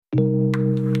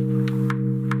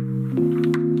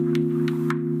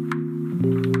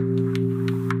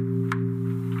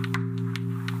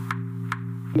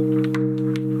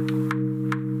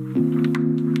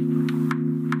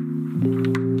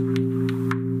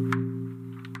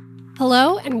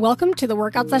Hello, and welcome to the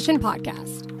Workout Session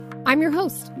Podcast. I'm your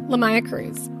host, Lamaya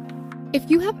Cruz. If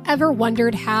you have ever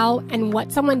wondered how and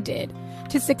what someone did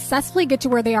to successfully get to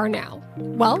where they are now,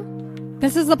 well,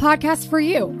 this is the podcast for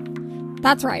you.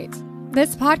 That's right.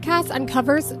 This podcast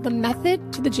uncovers the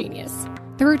method to the genius,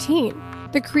 the routine,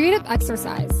 the creative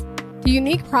exercise, the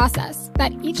unique process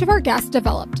that each of our guests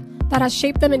developed that has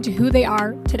shaped them into who they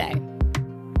are today.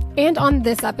 And on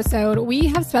this episode, we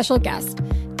have special guest,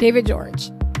 David George.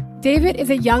 David is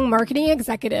a young marketing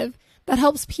executive that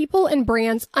helps people and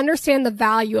brands understand the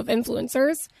value of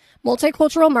influencers,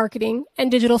 multicultural marketing,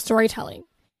 and digital storytelling.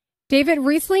 David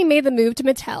recently made the move to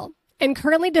Mattel and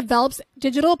currently develops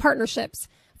digital partnerships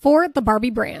for the Barbie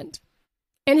brand.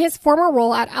 In his former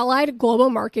role at Allied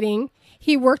Global Marketing,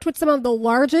 he worked with some of the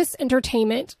largest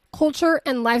entertainment, culture,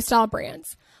 and lifestyle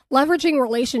brands, leveraging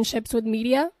relationships with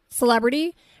media,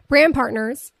 celebrity, brand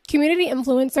partners, community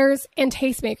influencers, and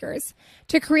tastemakers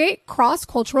to create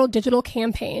cross-cultural digital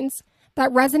campaigns that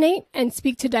resonate and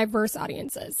speak to diverse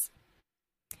audiences.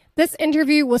 This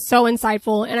interview was so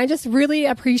insightful, and I just really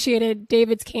appreciated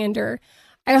David's candor.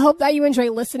 I hope that you enjoy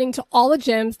listening to all the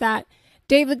gems that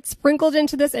David sprinkled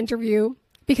into this interview,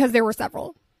 because there were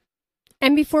several.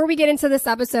 And before we get into this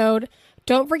episode,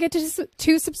 don't forget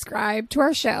to subscribe to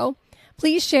our show.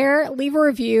 Please share, leave a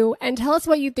review, and tell us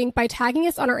what you think by tagging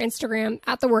us on our Instagram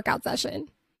at The Workout Session.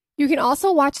 You can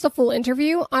also watch the full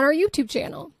interview on our YouTube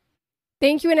channel.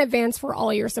 Thank you in advance for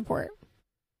all your support.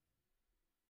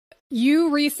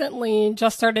 You recently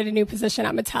just started a new position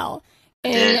at Mattel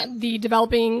in the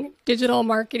developing digital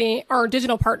marketing, or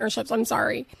digital partnerships,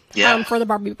 for the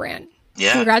Barbie brand.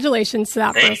 Yeah. Congratulations to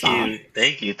that first off.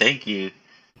 Thank you.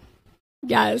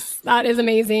 Yes, that is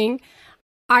amazing.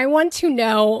 I want to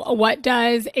know, what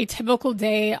does a typical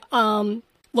day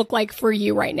look like for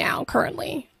you right now,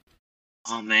 currently?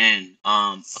 Oh man,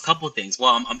 a couple of things.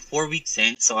 Well, I'm 4 weeks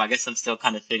in, so I guess I'm still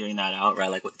kind of figuring that out, right?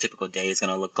 Like what the typical day is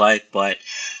gonna look like. But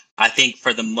I think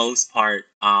for the most part,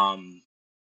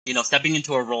 stepping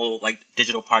into a role like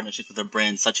digital partnerships with a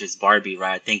brand such as Barbie,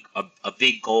 right? I think a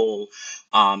big goal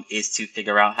is to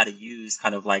figure out how to use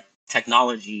kind of like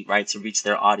technology, right, to reach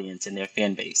their audience and their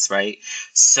fan base, right?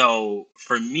 So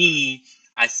for me,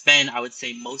 I would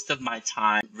say most of my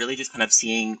time really just kind of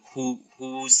seeing who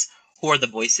are the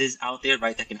voices out there,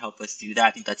 right, that can help us do that.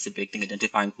 I think that's the big thing,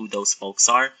 identifying who those folks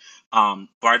are.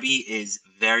 Barbie is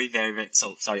very, very, very,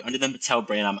 under the Mattel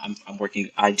brand,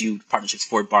 I do partnerships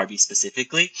for Barbie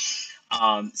specifically.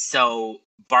 So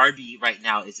Barbie right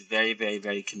now is very, very,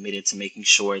 very committed to making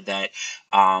sure that,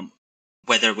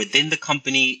 whether within the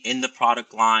company, in the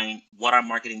product line, what our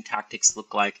marketing tactics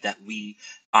look like, that we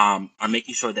are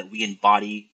making sure that we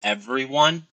embody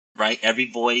everyone, right? Every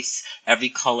voice, every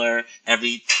color,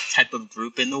 every type of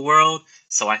group in the world.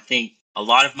 So I think a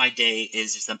lot of my day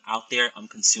is just I'm out there, I'm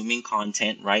consuming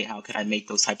content, right? How can I make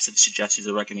those types of suggestions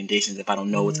or recommendations if I don't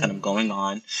know what's kind of going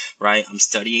on, right? I'm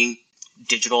studying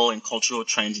digital and cultural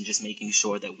trends and just making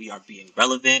sure that we are being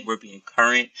relevant, we're being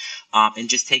current, and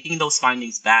just taking those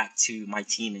findings back to my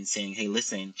team and saying, hey,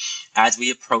 listen, as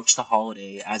we approach the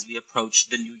holiday, as we approach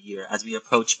the new year, as we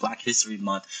approach Black History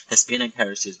Month, Hispanic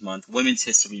Heritage Month, Women's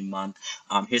History Month,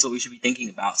 here's what we should be thinking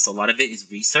about. So a lot of it is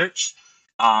research.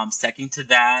 Second to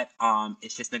that,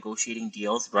 it's just negotiating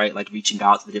deals, right? Like reaching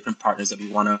out to the different partners that we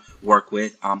want to work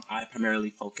with. I primarily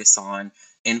focus on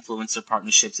influencer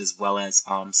partnerships as well as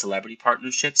celebrity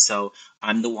partnerships. So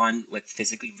I'm the one like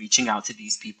physically reaching out to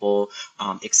these people,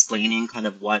 explaining kind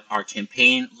of what our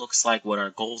campaign looks like, what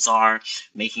our goals are,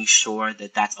 making sure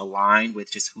that that's aligned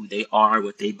with just who they are,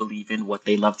 what they believe in, what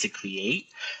they love to create.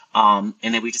 And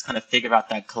then we just kind of figure out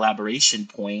that collaboration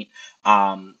point.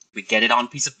 We get it on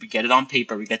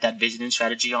paper. We get that vision and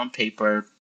strategy on paper.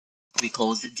 We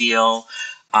close the deal.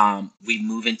 We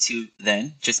move into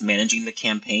then just managing the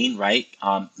campaign, right?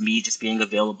 Me just being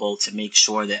available to make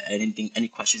sure that any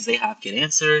questions they have get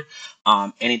answered.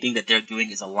 Anything that they're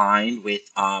doing is aligned with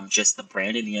just the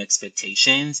brand and the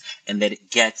expectations, and that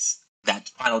that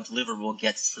final deliverable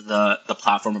gets to the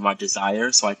platform of our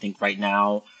desire. So I think right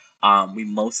now we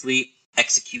mostly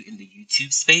execute in the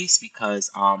YouTube space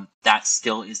because that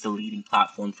still is the leading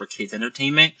platform for kids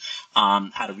entertainment,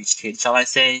 how to reach kids, shall I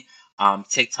say.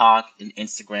 TikTok and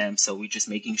Instagram. So we're just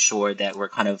making sure that we're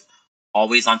kind of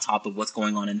always on top of what's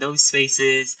going on in those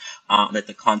spaces, that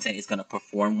the content is going to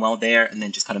perform well there, and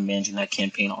then just kind of managing that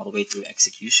campaign all the way through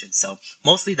execution. So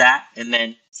mostly that. And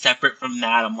then separate from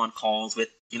that, I'm on calls with,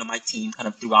 my team kind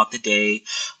of throughout the day.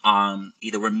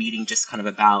 Either we're meeting just kind of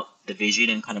about the vision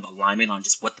and kind of alignment on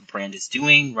just what the brand is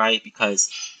doing, right? Because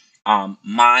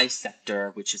my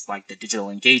sector, which is like the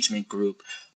digital engagement group,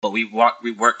 but we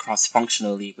work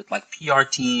cross-functionally with like PR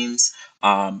teams,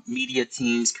 media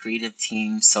teams, creative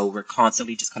teams. So we're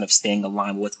constantly just kind of staying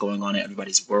aligned with what's going on in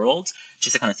everybody's world,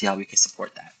 just to kind of see how we can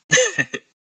support that.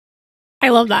 I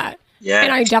love that. Yeah.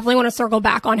 And I definitely want to circle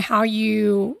back on how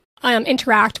you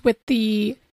interact with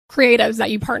the creatives that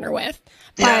you partner with.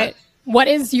 But what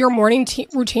is your morning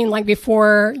routine like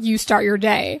before you start your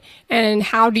day? And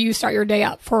how do you start your day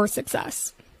up for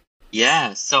success?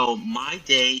 Yeah, so my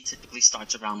day typically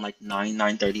starts around like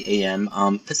 9:30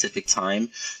 a.m. Pacific time.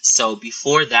 So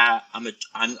before that, I'm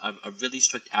a really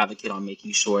strict advocate on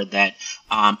making sure that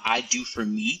I do for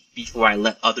me before I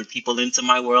let other people into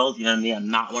my world. You know what I mean?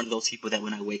 I'm not one of those people that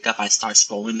when I wake up, I start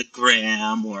scrolling the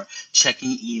gram or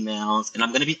checking emails. And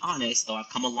I'm going to be honest, though, I've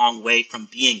come a long way from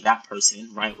being that person,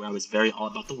 right, where I was very all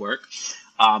about the work.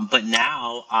 But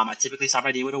now, I typically start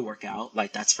my day with a workout.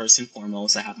 Like that's first and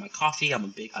foremost. I have my coffee.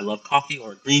 I love coffee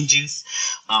or green juice.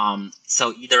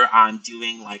 So either I'm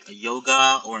doing like a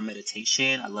yoga or a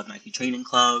meditation. I love Nike Training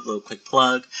Club, little quick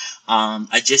plug.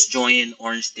 I just joined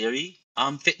Orange Theory,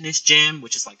 fitness gym,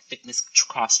 which is like fitness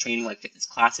cross training, like fitness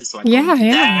classes. So I go into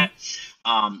that.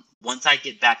 Once I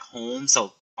get back home,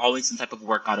 so always some type of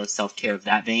workout or self-care of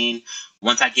that vein.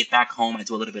 Once I get back home, I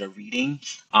do a little bit of reading.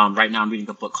 Right now I'm reading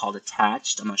a book called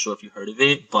Attached. I'm not sure if you heard of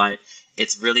it, but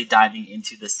it's really diving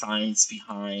into the science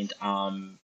behind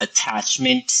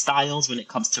attachment styles when it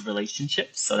comes to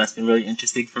relationships. So that's been really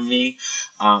interesting for me.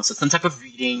 So some type of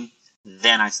reading,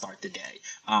 then I start the day.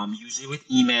 Usually with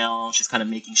email, just kind of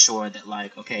making sure that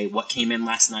like, okay, what came in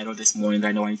last night or this morning that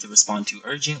I know I need to respond to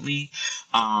urgently.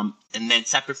 And then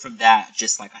separate from that,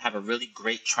 just like I have a really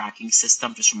great tracking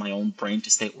system just for my own brain to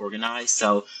stay organized.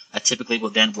 So I typically will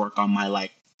then work on my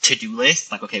like to-do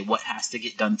list, like, okay, what has to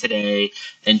get done today,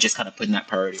 and just kind of put in that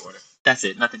priority order. That's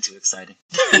it. Nothing too exciting.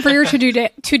 For your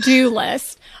to-do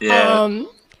list,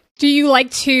 do you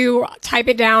like to type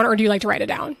it down or do you like to write it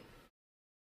down?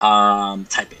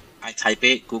 Type it. I type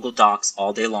it, Google Docs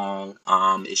all day long.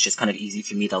 It's just kind of easy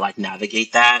for me to like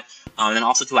navigate that. And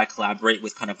also too, I collaborate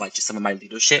with kind of like just some of my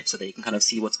leadership so they can kind of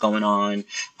see what's going on,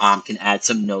 can add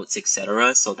some notes,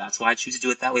 etc. So that's why I choose to do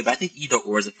it that way. But I think either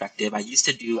or is effective. I do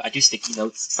sticky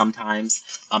notes sometimes.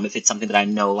 If it's something that I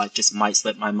know like just might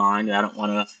slip my mind and I don't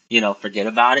want to, forget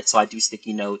about it. So I do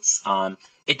sticky notes.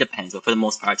 It depends, but for the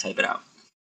most part, I type it out.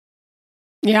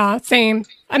 Yeah, same.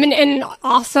 I mean, and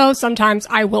also sometimes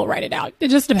I will write it out. It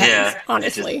just depends,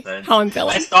 honestly, how I'm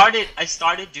feeling. I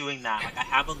started doing that. Like I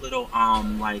have a little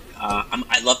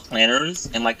I love planners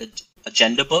and like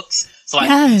agenda books. So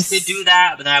I used to do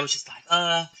that, but then I was just like,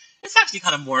 it's actually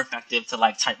kind of more effective to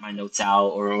like type my notes out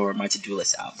or my to-do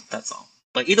list out. That's all.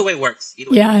 But either way works.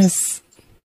 Yes.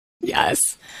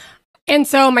 And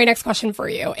so my next question for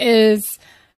you is,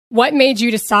 what made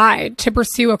you decide to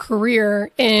pursue a career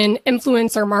in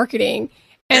influencer marketing,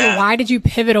 and why did you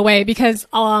pivot away? Because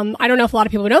I don't know if a lot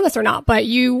of people know this or not, but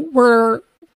you were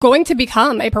going to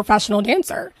become a professional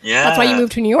dancer. Yeah. That's why you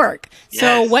moved to New York. Yes.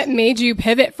 So what made you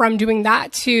pivot from doing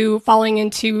that to falling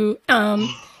into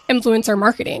influencer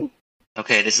marketing?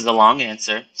 Okay, this is a long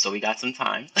answer, so we got some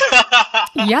time.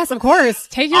 Yes, of course.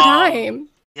 Take your time.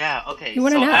 Yeah, okay. You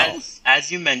want to know. As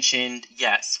you mentioned,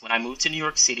 yes, when I moved to New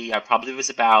York City, I probably was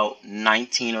about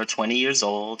 19 or 20 years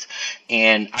old,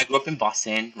 and I grew up in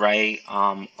Boston, right? A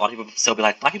lot of people still be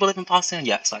like, Black people live in Boston?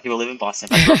 Yes, Black people live in Boston.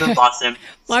 I grew up in Boston.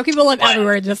 Black people live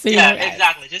everywhere, just so you know. Yeah,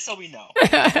 exactly, just so we know.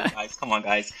 Come on,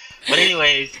 guys. But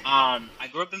anyways, I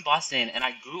grew up in Boston, and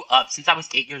I grew up, since I was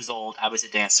 8 years old, I was a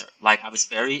dancer. Like, I was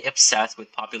very obsessed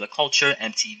with popular culture,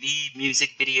 MTV,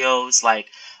 music videos, like,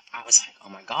 I was like, oh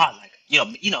my God, like,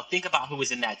 think about who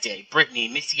was in that day.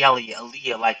 Britney, Missy Elliott,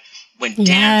 Aaliyah, like when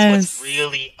dance was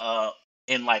really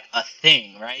in like a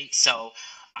thing, right? So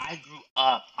I grew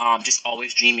up just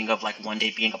always dreaming of like one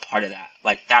day being a part of that.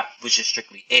 Like that was just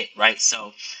strictly it, right?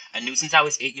 So I knew since I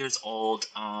was 8 years old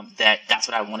that's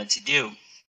what I wanted to do.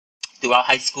 Throughout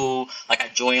high school, like I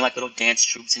joined like little dance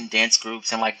troupes and dance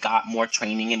groups and like got more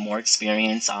training and more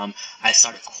experience. I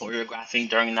started choreographing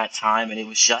during that time, and it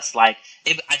was just like,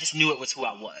 I just knew it was who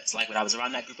I was. Like when I was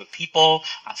around that group of people,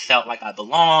 I felt like I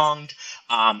belonged.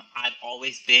 I've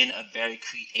always been a very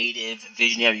creative,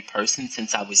 visionary person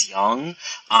since I was young.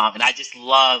 And I just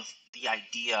love the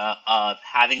idea of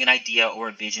having an idea or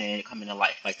a vision and it coming to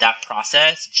life. Like that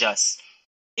process just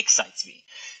excites me.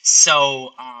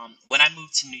 So when I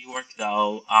moved to New York,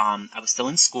 though, I was still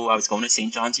in school. I was going to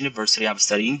St. John's University. I was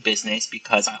studying business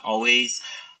because I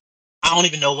don't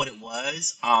even know what it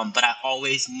was, but I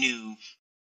always knew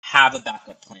have a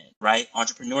backup plan, right?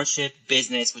 Entrepreneurship,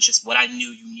 business was just what I knew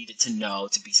you needed to know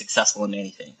to be successful in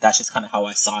anything. That's just kind of how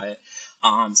I saw it.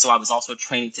 So I was also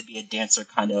training to be a dancer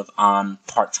kind of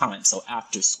part-time, so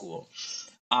after school.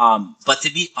 But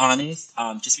to be honest,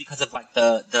 just because of like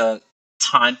the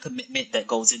time commitment that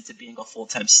goes into being a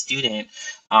full-time student,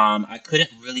 I couldn't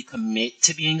really commit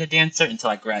to being a dancer until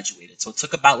I graduated. So it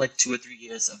took about like 2 or 3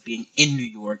 years of being in New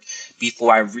York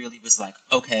before I really was like,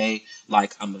 okay,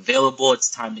 like I'm available.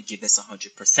 It's time to give this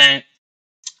 100%.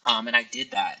 And I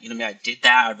did that. You know what I mean? I did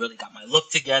that. I really got my look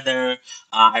together.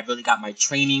 I really got my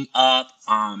training up.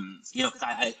 Because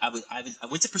I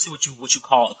went to pursue what you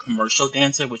call a commercial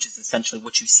dancer, which is essentially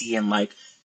what you see in like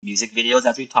music videos,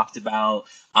 as we talked about,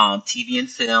 TV and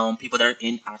film, people that are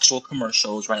in actual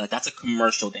commercials, right? Like that's a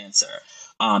commercial dancer.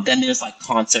 Then there's like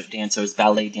concert dancers,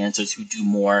 ballet dancers who do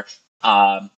more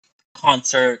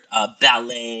concert,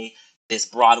 ballet. There's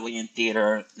Broadway and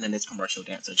theater, and then there's commercial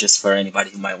dancer. Just for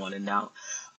anybody who might want to know.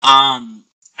 Um,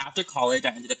 After college, I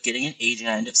ended up getting an agent.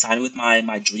 I ended up signing with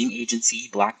my dream agency,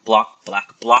 Black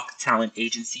Block Talent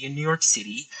Agency in New York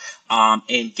City.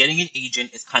 And getting an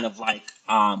agent is kind of like,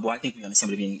 I think we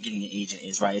understand what getting an agent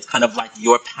is, right? It's kind of like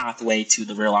your pathway to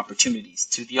the real opportunities,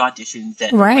 to the auditions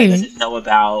that everybody doesn't know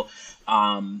about.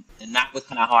 And that was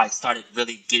kind of how I started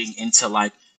really getting into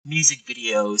like music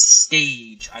videos,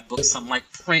 stage. I booked some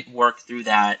like print work through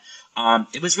that.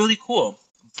 It was really cool,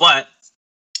 but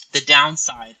the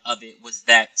downside of it was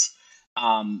that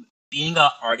being an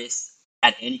artist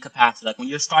at any capacity, like when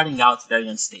you're starting out, it's very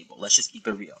unstable. Let's just keep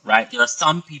it real, right? There are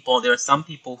some people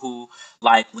who,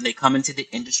 like, when they come into the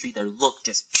industry, their look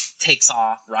just takes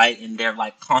off, right? And they're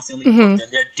like constantly booked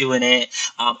and they're doing it.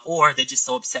 Or they're just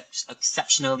so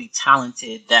exceptionally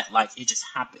talented that like it just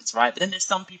happens, right? But then there's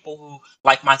some people who,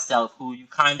 like myself, who you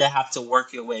kind of have to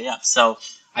work your way up. So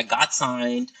I got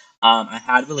signed. I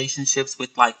had relationships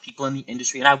with like people in the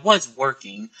industry, and I was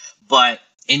working. But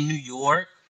in New York,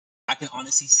 I can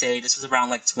honestly say this was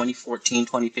around like 2014,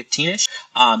 2015-ish.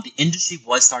 The industry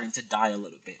was starting to die a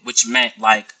little bit, which meant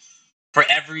like for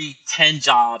every 10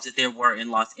 jobs that there were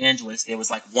in Los Angeles, there was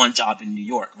like one job in New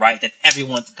York, right? That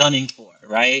everyone's gunning for,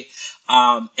 right?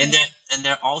 And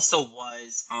there also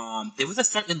was there was a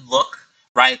certain look,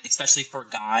 right, especially for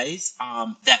guys,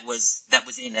 that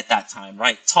was in at that time,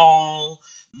 right? Tall,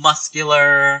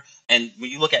 muscular, and when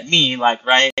you look at me, like,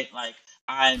 right, like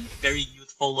I'm very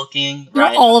youthful looking, You're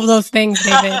right? all of those things,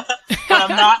 David. But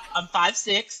I'm not. I'm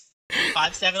 5'6",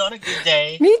 5'7" on a good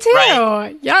day. Me too.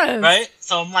 Right? Yes. Right?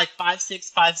 So I'm like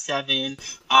 5'6",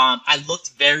 5'7". I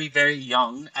looked very, very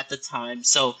young at the time.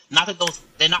 So not that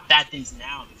they're not bad things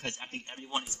now, because I think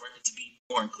everyone is working to be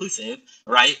more inclusive,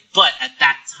 right? But at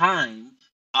that time,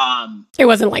 it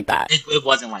wasn't like that. It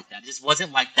wasn't like that. It just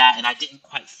wasn't like that, and I didn't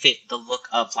quite fit the look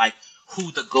of like who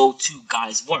the go-to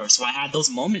guys were. So I had those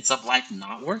moments of like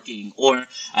not working, or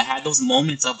I had those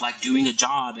moments of like doing a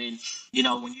job. And you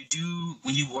know, when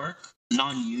you work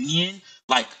non-union,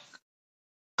 like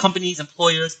companies,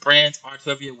 employers, brands, artists,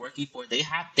 whoever you're working for, they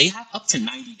have up to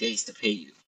 90 days to pay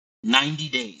you. 90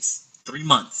 days, 3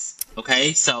 months.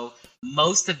 Okay, so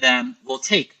most of them will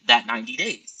take that 90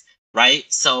 days, right?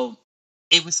 So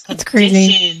it was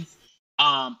conditions.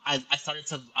 I started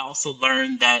to also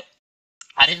learn that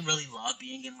I didn't really love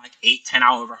being in like 8-10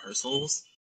 hour rehearsals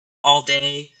all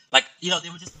day. Like, you know,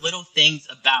 there were just little things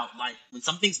about like when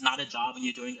something's not a job and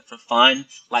you're doing it for fun,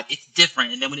 like it's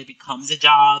different. And then when it becomes a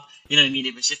job, you know what I mean?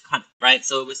 It was just kind of, right?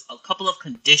 So it was a couple of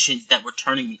conditions that were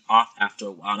turning me off after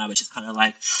a while. And I was just kind of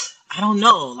like, I don't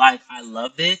know, like I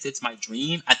love this. It's my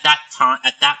dream. At that time,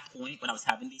 at that point when I was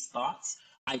having these thoughts,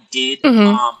 I did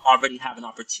already have an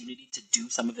opportunity to do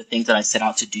some of the things that I set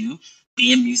out to do,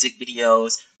 be in music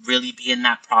videos, really be in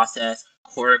that process,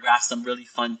 choreograph some really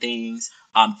fun things,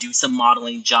 do some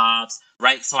modeling jobs,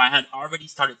 right? So I had already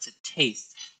started to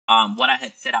taste what I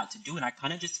had set out to do, and I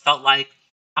kind of just felt like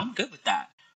I'm good with that,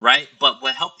 right? But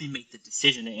what helped me make the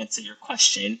decision, to answer your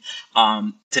question,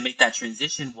 to make that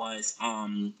transition was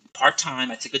part-time.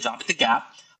 I took a job at the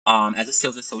Gap as a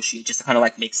sales associate, just to kind of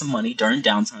like make some money during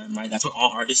downtime, right? That's what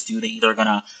all artists do. They either are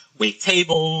gonna wait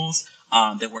tables,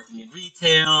 they're working in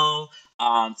retail,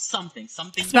 something.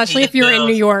 Especially if you're in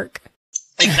New York.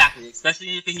 Exactly,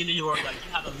 especially if you're in New York, like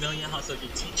you have a million hustles.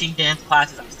 You're teaching dance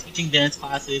classes. I was teaching dance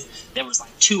classes. That was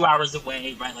like 2 hours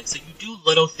away, right? Like, so you do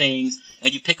little things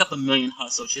and you pick up a million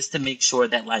hustles just to make sure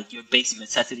that like your basic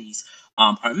necessities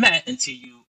are met until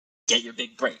you get your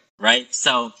big break, right?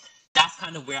 So that's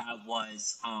kind of where I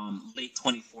was late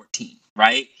 2014,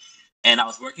 right? And I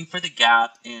was working for the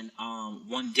Gap, and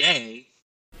one day,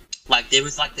 like there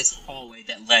was like this hallway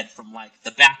that led from like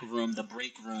the back room, the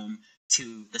break room,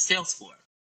 to the sales floor.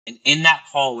 And in that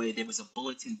hallway, there was a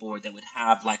bulletin board that would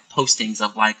have like postings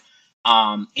of like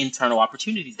internal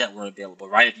opportunities that were available,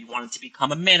 right? If you wanted to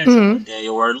become a manager one day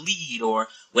or a lead or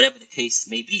whatever the case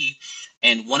may be.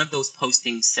 And one of those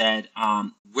postings said,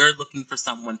 we're looking for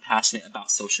someone passionate about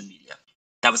social media.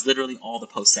 That was literally all the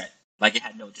post said. Like, it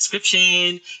had no description,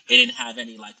 it didn't have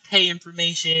any like pay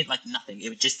information, like nothing.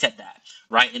 It just said that,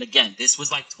 right? And again, this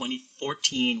was like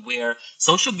 2014 where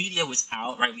social media was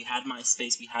out, right? We had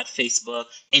MySpace, we had Facebook,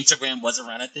 Instagram was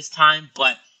around at this time,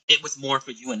 but it was more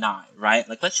for you and I, right?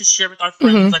 Like, let's just share with our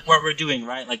friends like what we're doing,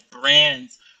 right? Like,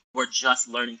 brands were just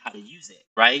learning how to use it,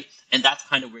 right? And that's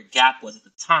kind of where Gap was at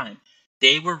the time.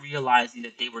 They were realizing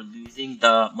that they were losing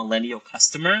the millennial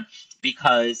customer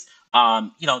because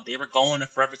they were going to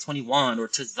Forever 21 or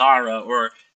to Zara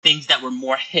or things that were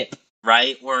more hip,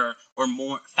 right? Or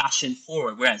more fashion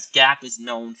forward. Whereas Gap is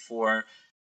known for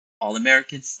all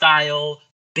American style,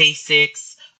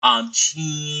 basics,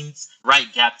 jeans,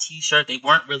 right? Gap t-shirt. They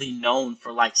weren't really known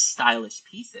for like stylish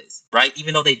pieces, right?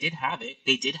 Even though they did have it,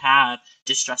 they did have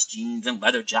distressed jeans and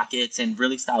leather jackets and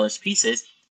really stylish pieces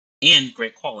and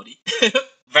great quality,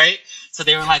 right? So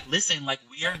they were like, listen, like,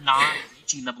 we are not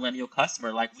reaching the millennial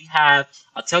customer. Like,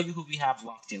 I'll tell you who we have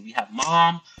locked in. We have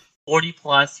mom, 40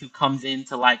 plus, who comes in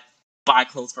to like buy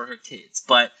clothes for her kids,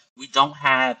 but we don't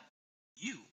have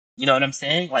you. You know what I'm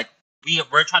saying? Like,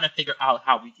 we're trying to figure out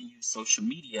how we can use social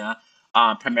media,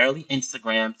 primarily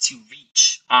Instagram, to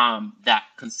reach that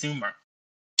consumer.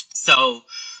 So,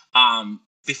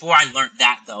 before I learned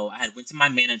that, though, I had went to my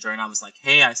manager and I was like,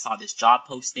 hey, I saw this job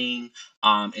posting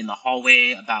in the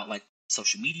hallway about like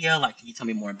social media. Like, can you tell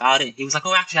me more about it? He was like,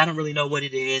 oh, actually, I don't really know what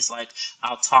it is. Like,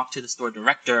 I'll talk to the store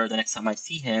director the next time I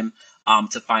see him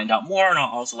to find out more. And I'll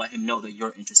also let him know that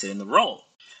you're interested in the role.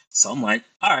 So I'm like,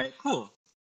 all right, cool.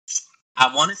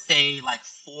 I want to say like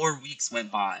 4 weeks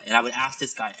went by and I would ask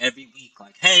this guy every week,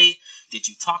 like, hey, did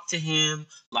you talk to him?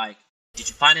 Like, did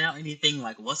you find out anything?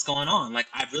 Like, what's going on? Like,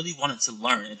 I really wanted to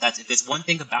learn. If it's one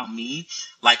thing about me,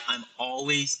 like, I'm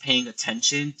always paying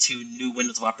attention to new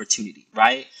windows of opportunity,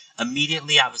 right?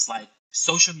 Immediately, I was like,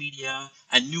 social media.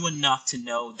 I knew enough to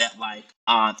know that, like,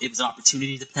 it was an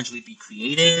opportunity to potentially be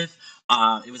creative.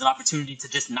 It was an opportunity to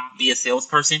just not be a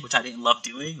salesperson, which I didn't love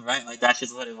doing, right? Like, that's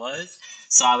just what it was.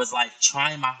 So I was like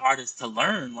trying my hardest to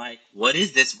learn, like, what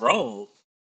is this role?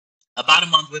 About a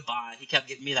month went by. He kept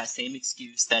giving me that same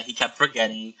excuse that he kept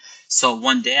forgetting. So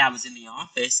one day I was in the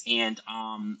office and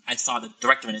I saw the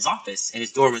director in his office and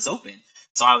his door was open.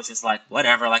 So I was just like,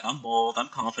 whatever, like, I'm bold, I'm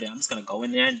confident. I'm just going to go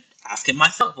in there and ask him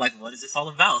myself, like, what is this all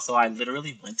about? So I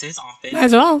literally went to his office.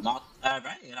 As well.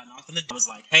 Right, and I knocked on the door. I was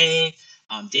like, hey,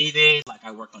 I'm David. Like,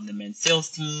 I work on the men's sales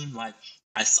team. Like,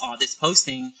 I saw this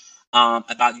posting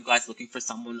about you guys looking for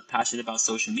someone passionate about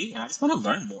social media. And I just want to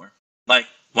learn more. Like,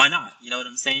 why not? You know what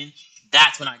I'm saying?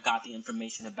 That's when I got the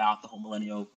information about the whole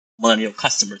millennial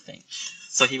customer thing.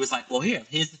 So he was like, well,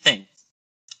 here's the thing.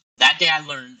 That day I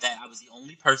learned that I was the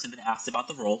only person that asked about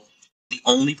the role. The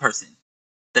only person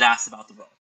that asked about the role.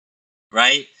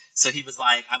 Right? So he was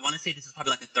like, I want to say this was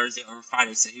probably like a Thursday or a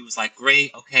Friday. So he was like,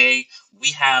 great, okay, we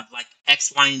have like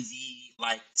X, Y, and Z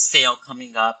like sale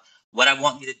coming up. What I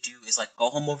want you to do is like go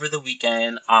home over the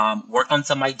weekend, work on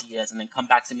some ideas, and then come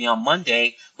back to me on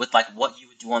Monday with like what you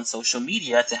would do on social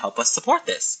media to help us support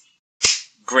this.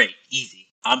 Great, easy.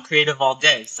 I'm creative all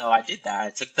day, so I did that. I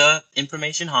took the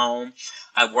information home.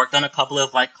 I worked on a couple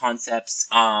of like concepts.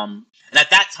 And at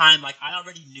that time, like, I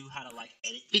already knew how to like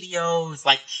edit videos,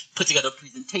 like put together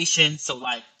presentations. So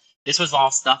like this was all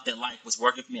stuff that like was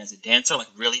working for me as a dancer, like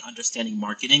really understanding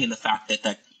marketing and the fact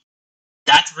that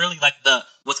that's really like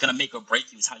what's gonna make or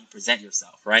break you is how you present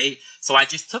yourself, right? So I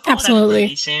just took all that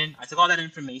information. I took all that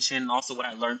information and also what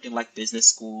I learned in like business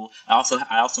school. I also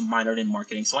minored in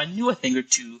marketing, so I knew a thing or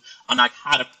two on like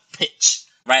how to pitch,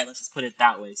 right? Let's just put it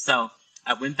that way. So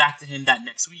I went back to him that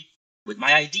next week with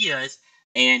my ideas,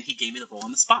 and he gave me the role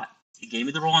on the spot.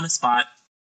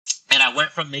 And I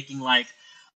went from making like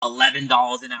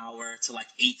 $11 an hour to like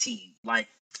 18, like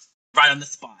right on the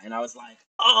spot. And I was like,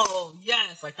 oh,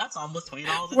 yes, like that's almost $20 an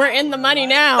hour. We're in the money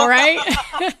now, right?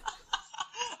 I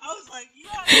was like,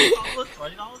 yeah, it's almost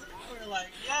 $20 an hour. Like,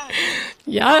 yes.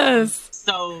 Yes.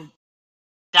 So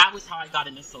that was how I got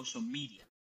into social media.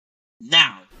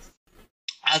 Now,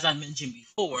 as I mentioned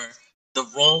before, the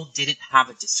role didn't have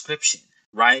a description,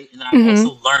 right? And then I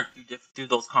also learned through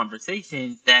those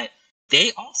conversations that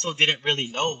they also didn't really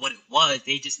know what it was.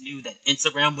 They just knew that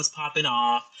Instagram was popping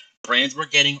off, brands were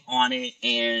getting on it,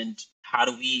 and how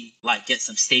do we like get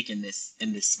some stake in this,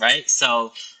 right?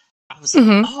 So I was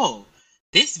like, oh,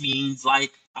 this means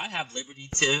like I have liberty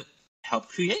to help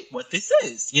create what this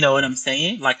is. You know what I'm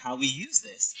saying? Like how we use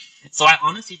this. So I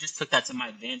honestly just took that to my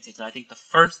advantage. And I think the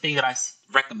first thing that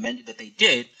recommended that they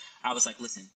did, I was like,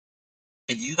 listen,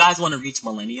 if you guys want to reach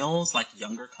millennials, like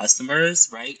younger customers,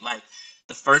 right? Like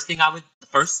the first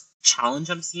challenge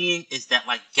I'm seeing is that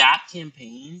like Gap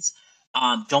campaigns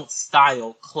don't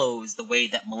style clothes the way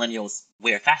that millennials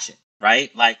wear fashion,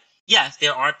 right? Like, yes,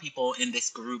 there are people in this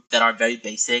group that are very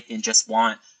basic and just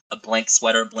want a blank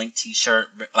sweater, blank t-shirt,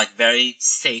 like very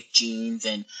safe jeans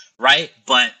and right,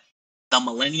 but the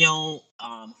millennial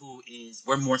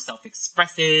we're more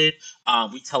self-expressive,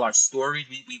 we tell our stories,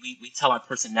 we tell our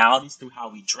personalities through how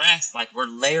we dress, like we're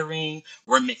layering,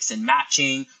 we're mix and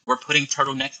matching, we're putting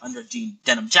turtlenecks under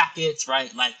denim jackets,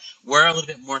 right? Like we're a little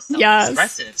bit more Yes.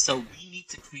 self-expressive. So we need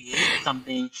to create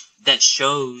something that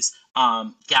shows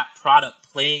Gap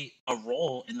product play a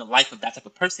role in the life of that type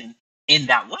of person in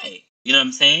that way. You know what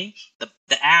I'm saying? The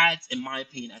ads, in my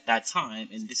opinion, at that time,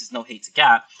 and this is no hate to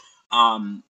Gap,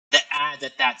 the ads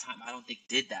at that time, I don't think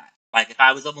did that. Like if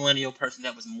I was a millennial person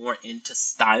that was more into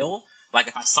style, like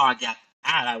if I saw a Gap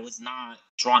ad, I was not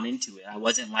drawn into it. I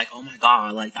wasn't like, oh my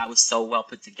God, like that was so well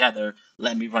put together.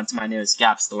 Let me run to my nearest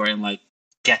Gap store and like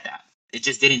get that. It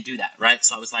just didn't do that, right?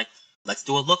 So I was like, let's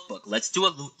do a lookbook. Let's do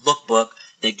a lookbook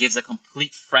that gives a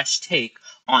complete fresh take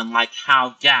on like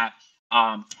how Gap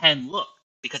can look.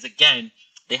 Because again,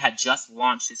 they had just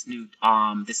launched this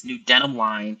new denim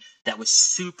line that was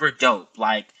super dope.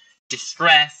 Like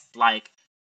distressed, like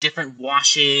different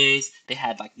washes. They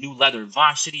had like new leather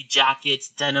varsity jackets,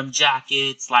 denim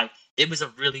jackets. Like it was a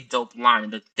really dope line.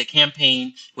 The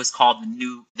campaign was called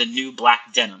the new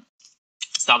black denim.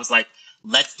 So I was like,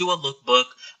 let's do a lookbook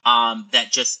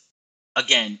that just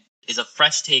again is a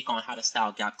fresh take on how to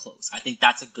style Gap clothes. I think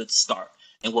that's a good start.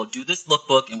 And we'll do this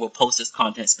lookbook and we'll post this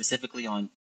content specifically on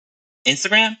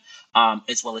Instagram,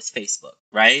 as well as Facebook,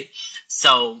 right?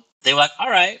 So they were like, all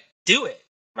right, do it,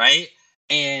 right?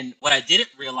 And what I didn't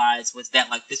realize was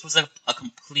that like this was a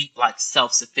complete like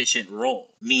self-sufficient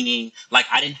role, meaning like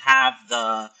I didn't have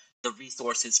the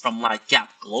resources from like Gap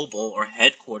Global or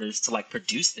headquarters to like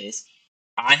produce this.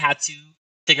 I had to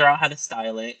figure out how to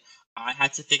style it. I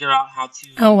had to figure out how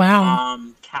Oh, to wow.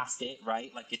 cast it, right?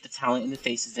 Like get the talent and the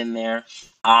faces in there.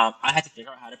 I had to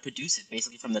figure out how to produce it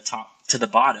basically from the top to the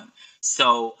bottom.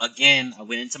 So again, I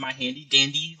went into my handy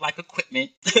dandy like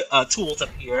equipment tools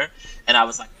up here, and I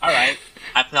was like, all right.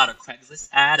 I put out a Craigslist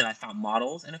ad, and I found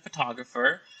models and a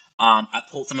photographer. I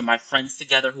pulled some of my friends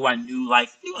together who I knew like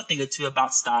knew a thing or two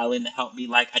about styling to help me.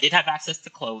 Like I did have access to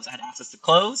clothes. I had access to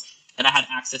clothes, and I had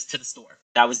access to the store.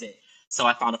 That was it. So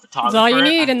I found a That's all you photographer.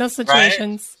 need in those Right?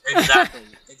 situations. Exactly,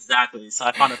 exactly. So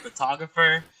I found a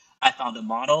photographer. I found a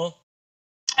model.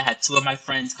 I had two of my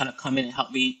friends kind of come in and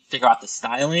help me figure out the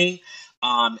styling.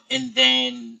 And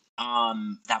then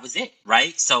that was it,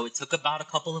 right? So it took about a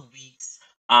couple of weeks.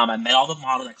 I met all the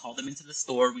models. I called them into the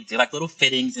store. We did like little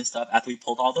fittings and stuff after we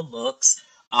pulled all the looks.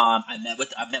 I met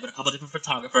with a couple of different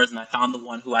photographers, and I found the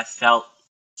one who I felt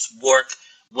work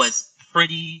was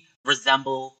pretty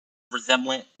resemblant.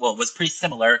 Well, was pretty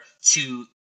similar to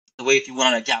the way if you went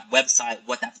on a Gap website,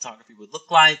 what that photography would look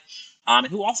like. And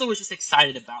who also was just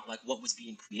excited about like what was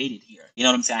being created here. You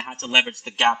know what I'm saying? I had to leverage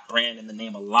the Gap brand and the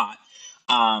name a lot.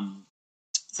 Um,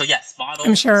 so yes, I'm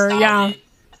modeled, sure, styled yeah. it.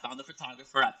 I found the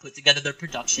photographer. I put together the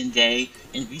production day,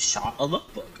 and we shot a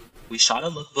lookbook. We shot a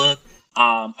lookbook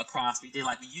across. We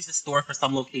used the store for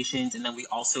some locations, and then we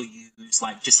also used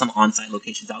like just some on-site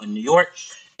locations out in New York.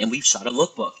 And we shot a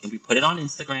lookbook, and we put it on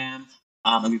Instagram,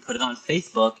 and we put it on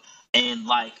Facebook, and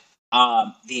like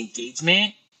the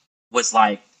engagement was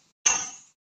like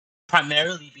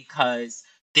primarily because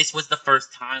this was the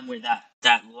first time where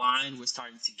that line was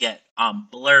starting to get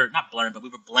blurred, not blurred, but we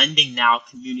were blending now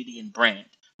community and brand,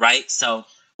 right? So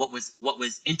what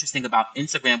was interesting about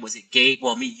Instagram was it gave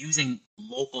me using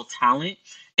local talent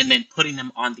and then putting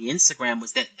them on the Instagram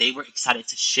was that they were excited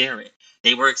to share it.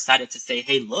 They were excited to say,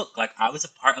 hey, look, like I was a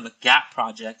part of a Gap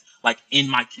project like in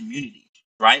my community,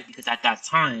 right? Because at that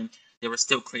time there were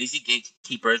still crazy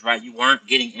gatekeepers, right? You weren't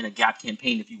getting in a Gap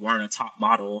campaign if you weren't a top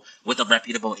model with a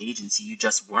reputable agency. You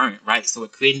just weren't, right? So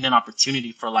it created an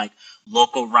opportunity for like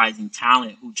local rising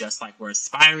talent who just like were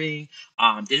aspiring,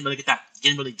 didn't really get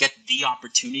the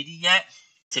opportunity yet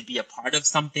to be a part of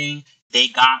something. They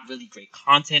got really great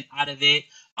content out of it.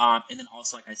 And then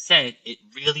also, like I said, it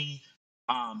really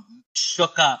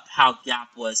shook up how Gap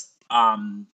was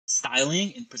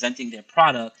styling and presenting their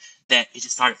product that it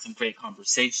just started some great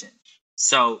conversation.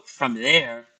 So from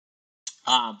there,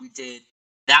 we did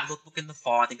that lookbook in the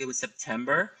fall. I think it was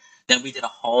September. Then we did a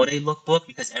holiday lookbook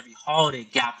because every holiday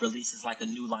Gap releases like a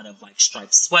new line of like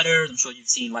striped sweaters. I'm sure you've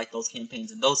seen like those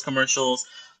campaigns and those commercials.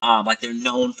 Like they're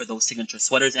known for those signature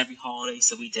sweaters every holiday.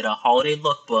 So we did a holiday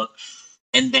lookbook.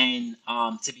 And then,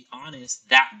 to be honest,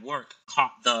 that work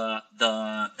caught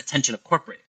the attention of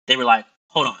corporate. They were like,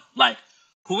 hold on, like,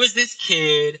 who is this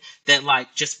kid that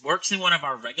like just works in one of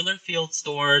our regular field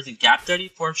stores in Gap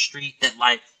 34th Street that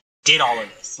like did all of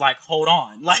this? Like, hold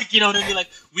on. Like, you know what I mean? Like,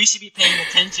 we should be paying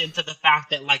attention to the fact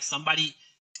that like somebody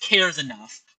cares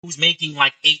enough, who's making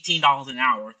like $18 an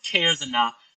hour, cares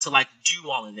enough to like do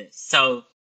all of this. So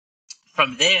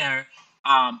from there,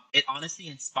 it honestly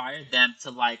inspired them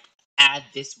to like add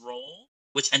this role,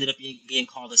 which ended up being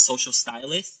called a social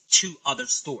stylist, to other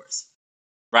stores.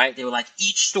 Right? They were like,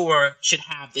 each store should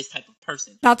have this type of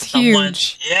person. That's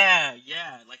huge. Yeah.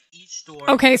 Like each store.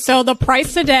 Okay, so the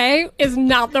price today is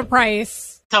not the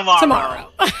price tomorrow.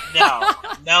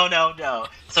 No.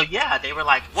 So yeah, they were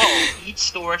like, whoa, each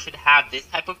store should have this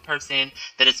type of person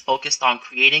that is focused on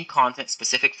creating content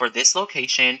specific for this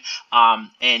location,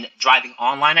 and driving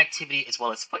online activity as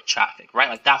well as foot traffic, right?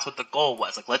 Like that's what the goal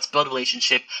was. Like, let's build a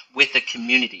relationship with the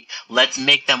community. Let's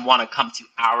make them want to come to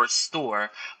our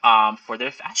store for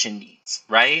their fashion needs,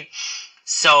 right?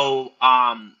 So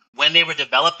when they were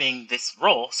developing this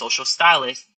role, social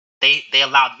stylist, they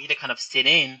allowed me to kind of sit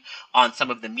in on some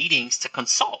of the meetings to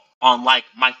consult on like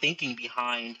my thinking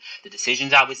behind the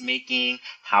decisions I was making,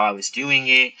 how I was doing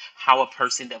it, how a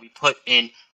person that we put in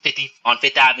on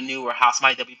Fifth Avenue or how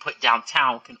somebody that we put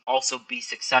downtown can also be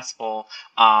successful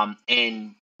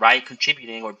in right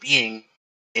contributing or being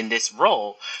in this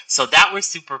role. So that was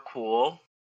super cool.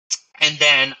 And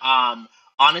then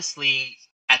honestly,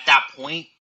 at that point,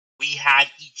 we had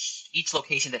each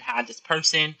location that had this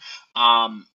person.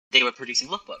 They were producing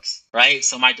lookbooks, right?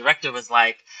 So my director was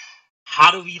like,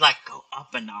 how do we like go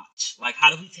up a notch? Like,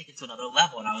 how do we take it to another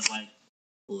level? And I was like,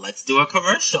 let's do a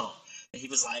commercial. And he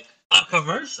was like, a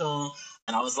commercial?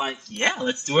 And I was like, yeah,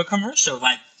 let's do a commercial.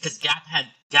 Like, because Gap, I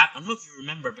don't know if you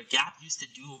remember, but Gap used to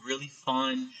do really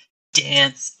fun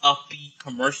dance, upbeat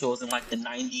commercials in like the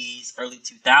 90s, early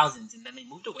 2000s. And then they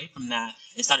moved away from that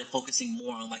and started focusing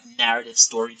more on like narrative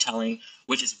storytelling,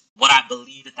 which is what I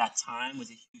believed at that time was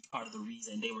a huge part of the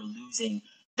reason they were losing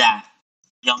that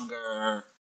younger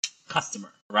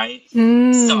customer, right?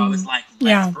 So I was like,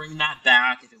 let's bring that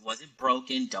back. If it wasn't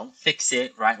broken, don't fix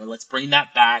it, right? Well, let's bring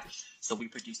that back. So we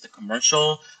produced a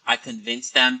commercial. I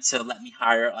convinced them to let me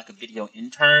hire like a video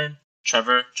intern.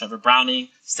 Trevor Browning,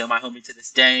 still my homie to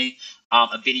this day,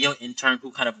 a video intern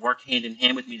who kind of worked hand in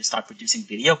hand with me to start producing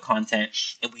video content.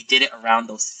 And we did it around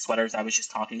those sweaters I was just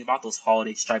talking about, those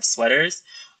holiday striped sweaters.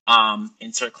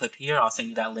 Insert clip here. I'll send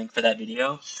you that link for that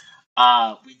video.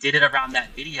 We did it around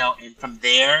that video. And from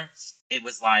there, it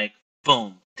was like,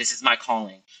 boom, this is my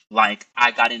calling. Like, I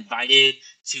got invited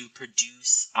to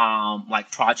produce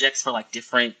like projects for like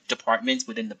different departments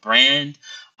within the brand.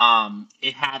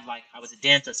 It had like, I was a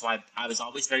dancer, so I was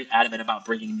always very adamant about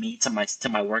bringing me to my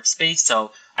workspace.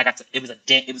 So I got to, it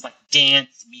was like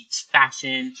dance meets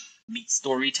fashion meets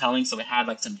storytelling. So it had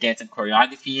like some dance and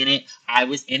choreography in it. I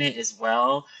was in it as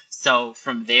well. So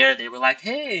from there, they were like,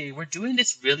 hey, we're doing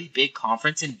this really big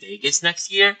conference in Vegas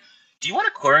next year. Do you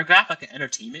want to choreograph like an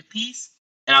entertainment piece?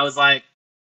 And I was like,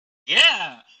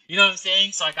 yeah, you know what I'm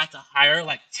saying? So I got to hire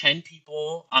like 10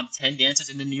 people, 10 dancers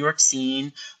in the New York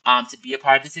scene, to be a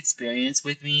part of this experience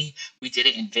with me. We did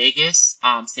it in Vegas,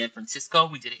 San Francisco.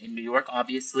 We did it in New York,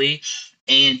 obviously.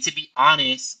 And to be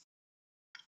honest,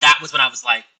 that was when I was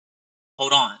like,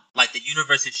 hold on, like the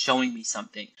universe is showing me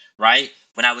something, right?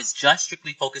 When I was just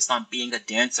strictly focused on being a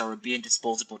dancer or being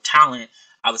disposable talent,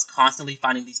 I was constantly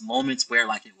finding these moments where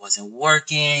like it wasn't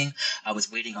working. I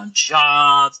was waiting on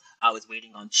jobs. I was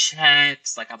waiting on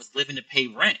checks. Like I was living to pay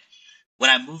rent. When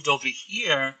I moved over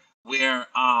here, where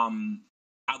I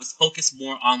was focused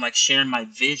more on like sharing my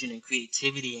vision and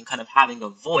creativity and kind of having a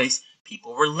voice,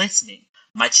 people were listening.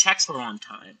 My checks were on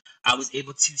time. I was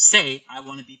able to say, I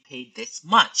want to be paid this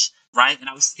much, right? And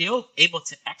I was still able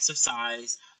to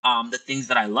exercise the things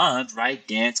that I loved, right?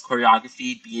 Dance,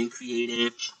 choreography, being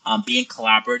creative, being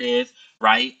collaborative,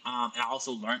 right? And I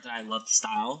also learned that I loved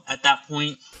style at that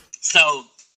point. So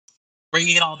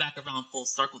bringing it all back around full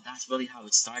circle, that's really how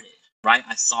it started, right?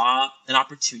 I saw an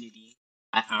opportunity.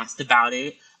 I asked about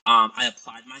it. I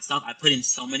applied myself. I put in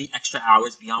so many extra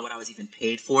hours beyond what I was even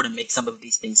paid for to make some of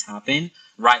these things happen,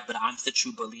 right? But I'm the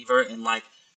true believer in like,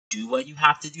 do what you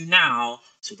have to do now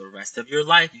so the rest of your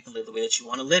life you can live the way that you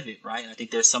want to live it, right? And I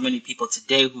think there's so many people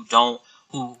today who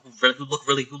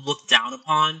look down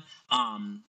upon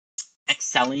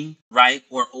excelling, right,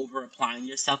 or over applying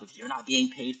yourself if you're not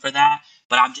being paid for that.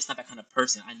 But I'm just not that kind of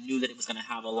person. I knew that it was going to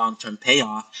have a long-term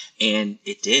payoff, and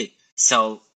it did.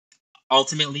 So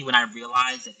ultimately, when I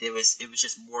realized that it was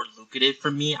just more lucrative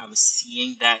for me, I was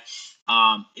seeing that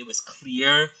it was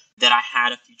clear that I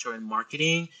had a future in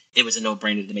marketing. It was a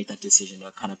no-brainer to make that decision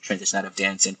to kind of transition out of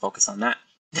dance and focus on that.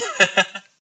 So that's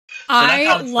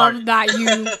how I it love started. that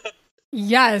you,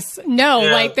 yes, no,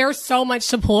 Yeah. like there's so much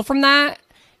to pull from that.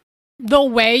 The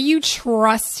way you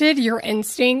trusted your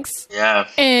instincts Yeah.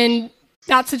 in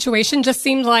that situation just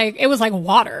seemed like it was like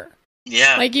water.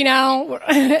 Yeah. Like, it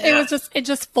Yeah. it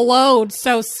just flowed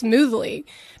so smoothly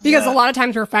because a Yeah. lot of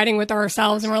times we're fighting with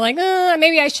ourselves and we're like,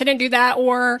 maybe I shouldn't do that.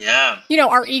 Or, Yeah.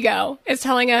 our ego is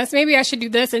telling us maybe I should do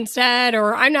this instead,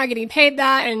 or I'm not getting paid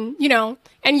that. And,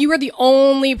 and you were the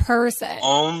only person.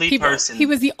 Only person. He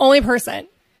was the only person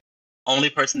Only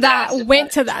person that asked if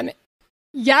went that to them.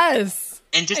 Yes.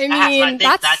 and just I asked. And I mean,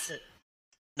 think that's it.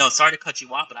 No, sorry to cut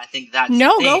you off, but I think that's the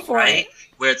no, go thing, for right? it.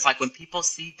 Where it's like when people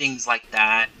see things like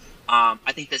that,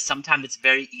 I think that sometimes it's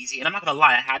very easy. And I'm not gonna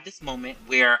lie, I had this moment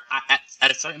where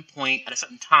at a certain point, at a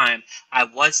certain time, I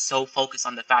was so focused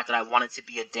on the fact that I wanted to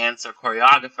be a dancer,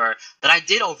 choreographer, that I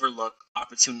did overlook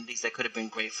opportunities that could have been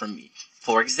great for me.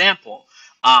 For example,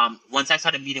 once I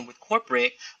started meeting with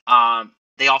corporate,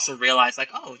 they also realized like,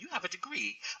 oh, you have a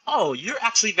degree. Oh, you're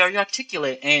actually very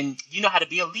articulate and you know how to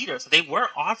be a leader. So they were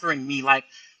offering me like,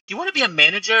 do you want to be a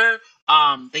manager?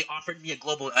 They offered me a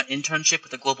global internship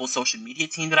with a global social media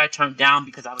team that I turned down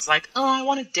because I was like, oh, I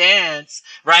want to dance,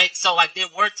 right? So like there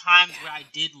were times where I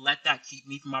did let that keep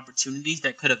me from opportunities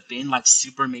that could have been like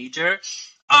super major.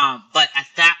 But at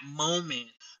that moment,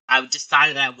 I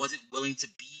decided that I wasn't willing to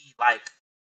be like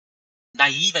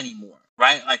naive anymore,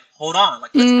 right? Like, hold on,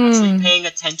 like let's actually paying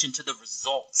attention to the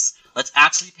results. Let's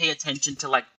actually pay attention to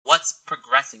like what's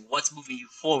progressing, what's moving you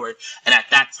forward. And at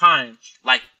that time,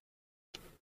 like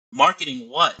marketing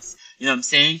was, you know what I'm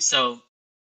saying? So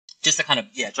just to kind of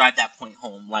drive that point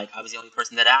home, like I was the only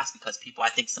person that asked because I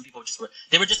think some people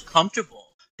they were just comfortable.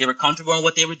 They were comfortable in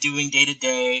what they were doing day to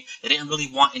day. They didn't really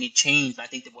want any change. I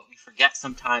think that what we forget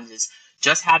sometimes is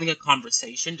just having a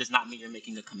conversation does not mean you're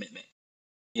making a commitment.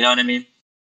 You know what I mean?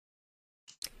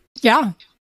 Yeah.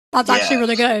 That's actually Yeah.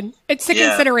 really good. It's a Yeah.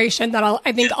 consideration that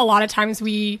I think a lot of times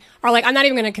we are like, I'm not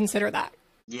even going to consider that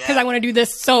because I Yeah. want to do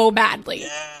this so badly.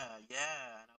 Yeah. And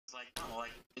I was like, no,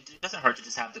 like it doesn't hurt to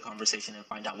just have the conversation and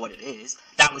find out what it is.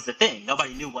 That was the thing.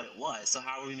 Nobody knew what it was. So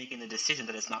how are we making the decision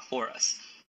that it's not for us?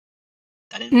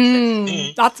 That didn't make sense to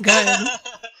me. That's good.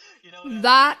 You know what I mean?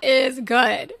 That is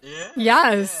good. Yeah.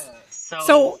 Yes. Yeah.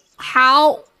 So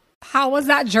how was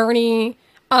that journey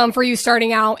for you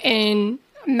starting out in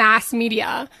mass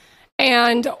media?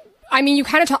 And I mean, you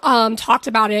kind of talked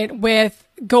about it with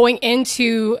going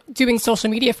into doing social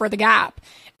media for The Gap.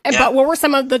 Yeah. But what were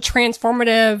some of the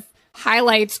transformative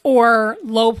highlights or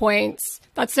low points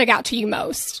that stuck out to you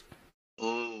most?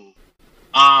 Ooh.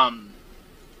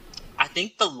 I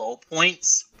think the low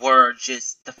points were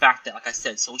just the fact that, like I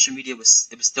said, social media was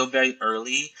still very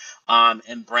early,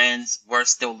 and brands were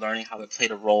still learning how it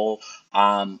played a role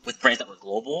with brands that were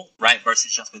global, right,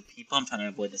 versus just with people. I'm trying to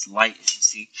avoid this light, as you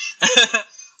see.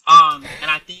 And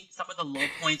I think some of the low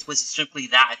points was simply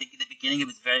that. I think in the beginning it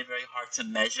was very, very hard to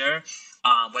measure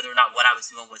whether or not what I was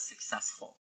doing was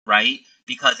successful, right?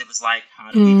 Because it was like,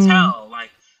 how do we tell? Like,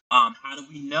 how do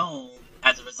we know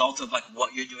as a result of like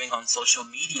what you're doing on social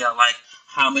media, like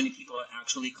how many people are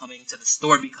actually coming to the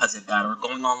store because of that or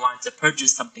going online to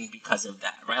purchase something because of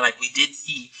that, right? Like we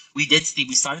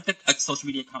started the social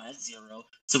media account at 0.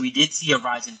 So we did see a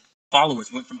rise in followers.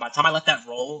 By the time I let that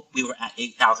roll, we were at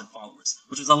 8,000 followers,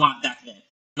 which was a lot back then.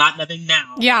 Not nothing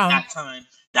now. Yeah. At that time,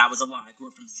 that was a lot. I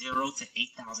grew from 0 to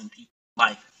 8,000 people.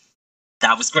 Like,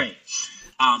 that was great.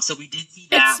 So we did see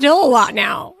that. It's still a lot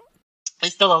now.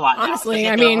 It's still a lot Honestly,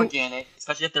 now,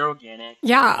 especially if they're organic.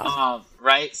 Yeah.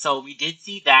 Right. So we did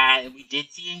see that, and we did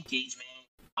see engagement.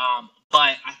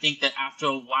 But I think that after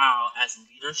a while, as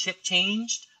leadership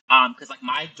changed, because like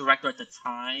my director at the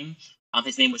time,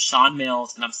 his name was Sean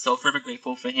Mills, and I'm so forever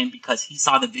grateful for him because he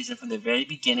saw the vision from the very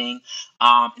beginning,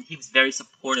 and he was very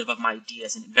supportive of my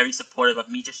ideas and very supportive of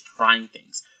me just trying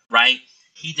things. Right.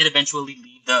 He did eventually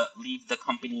leave the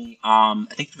company. I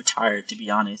think he retired, to be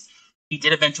honest. He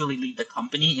did eventually leave the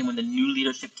company, and when the new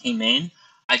leadership came in,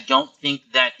 I don't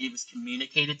think that it was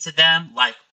communicated to them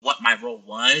like what my role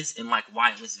was and like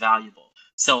why it was valuable.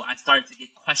 So I started to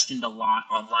get questioned a lot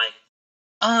on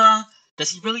like,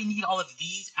 does he really need all of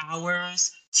these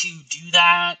hours to do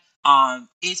that?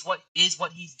 Is what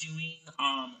he's doing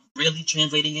really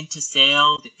translating into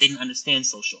sale? They didn't understand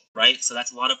social, right? So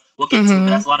that's a lot of we'll get to, but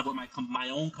that's a lot of what my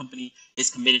own company is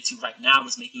committed to right now,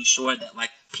 is making sure that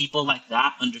like people like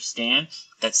that understand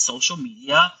that social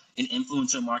media and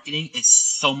influencer marketing is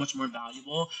so much more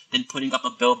valuable than putting up a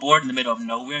billboard in the middle of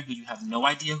nowhere who you have no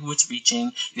idea who it's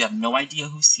reaching, you have no idea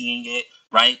who's seeing it,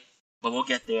 right? But we'll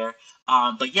get there.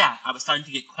 But yeah, I was starting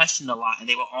to get questioned a lot, and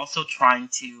they were also trying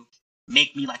to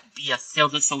make me like be a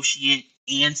sales associate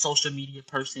and social media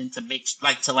person to make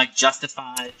to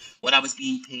justify what I was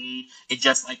being paid. It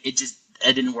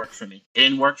didn't work for me. It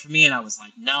didn't work for me, and I was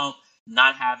like, no,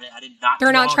 not having it. I did not.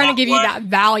 They're not trying to give you that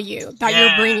value that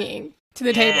you're bringing to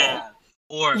the table.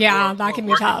 Or that can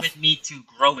be tough. With me to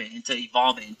grow it and to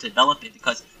evolve it and to develop it,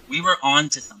 because we were on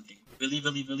to something. Really,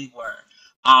 really, really were.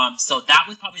 So that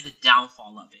was probably the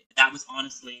downfall of it. That was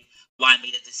honestly why I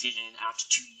made a decision after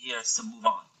 2 years to move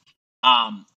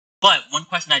on. But one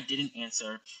question I didn't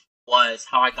answer was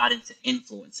how I got into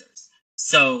influencers.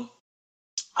 So,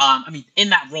 in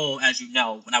that role, as you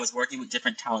know, when I was working with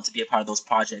different talent to be a part of those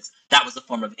projects, that was a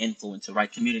form of influencer,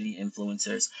 right? Community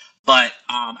influencers. But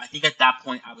I think at that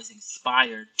point, I was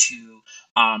inspired to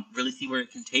really see where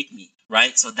it can take me,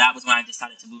 right? So that was when I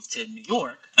decided to move to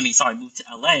move to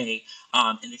LA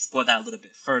and explore that a little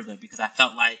bit further, because I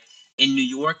felt like in New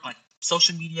York, like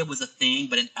social media was a thing,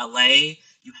 but in LA,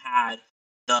 you had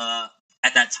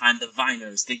at that time, the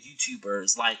Viners, the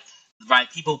YouTubers,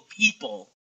 people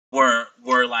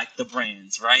were like the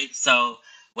brands, right? So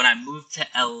when I moved to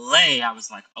LA, I was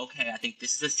like, okay, I think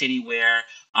this is a city where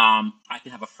I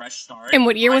can have a fresh start. And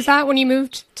what year was that when you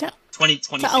moved to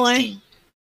 2016? To LA?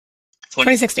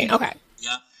 2016, okay.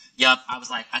 Yep. I was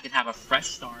like, I can have a fresh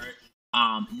start.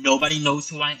 Nobody knows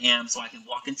who I am, so I can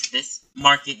walk into this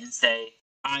market and say,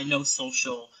 I know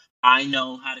social, I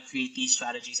know how to create these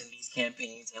strategies and these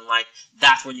campaigns, and like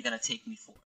that's where you're gonna take me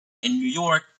for. In New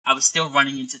York, I was still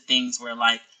running into things where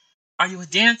like, are you a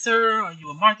dancer? Are you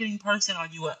a marketing person?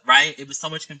 Right? It was so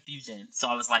much confusion. So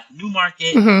I was like, new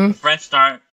market, fresh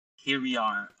start, here we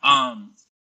are.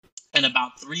 And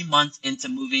about 3 months into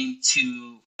moving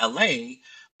to LA,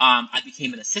 I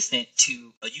became an assistant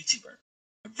to a YouTuber.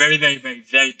 A very, very, very,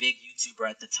 very big YouTuber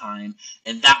at the time.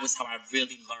 And that was how I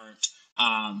really learned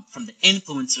from the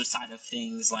influencer side of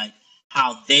things, like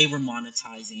how they were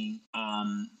monetizing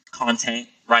content,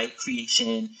 right?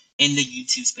 Creation in the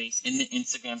YouTube space, in the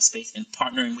Instagram space, and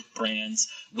partnering with brands,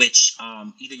 which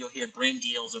either you'll hear brand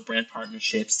deals or brand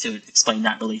partnerships to explain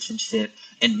that relationship,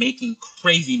 and making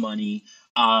crazy money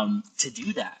to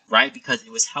do that, right? Because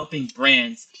it was helping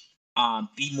brands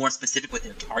be more specific with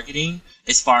their targeting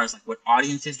as far as like what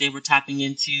audiences they were tapping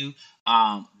into,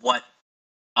 what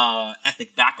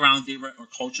ethnic backgrounds or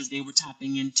cultures they were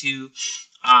tapping into.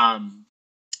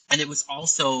 And it was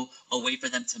also a way for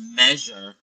them to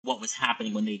measure what was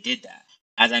happening when they did that.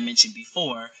 As I mentioned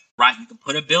before, right, you can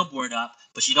put a billboard up,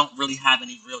 but you don't really have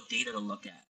any real data to look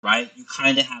at, right? You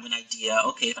kind of have an idea,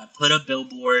 okay, if I put a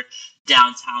billboard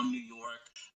downtown New York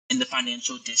in the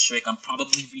financial district, I'm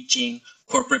probably reaching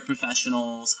corporate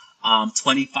professionals,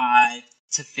 25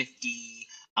 to 50,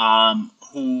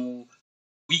 who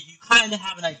you kind of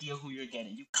have an idea who you're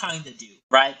getting. You kind of do,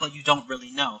 right? But you don't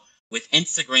really know. With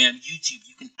Instagram, YouTube,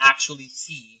 you can actually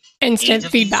see instant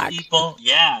feedback.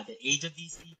 The age of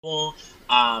these people,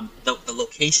 the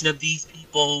location of these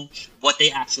people, what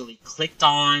they actually clicked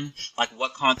on, like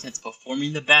what content's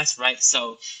performing the best, right?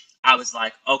 So I was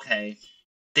like, okay,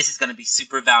 this is going to be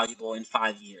super valuable in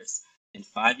 5 years. And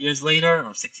 5 years later,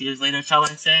 or 6 years later, shall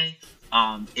I say,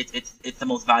 it's the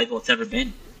most valuable it's ever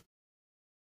been.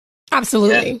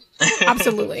 Absolutely. Yeah.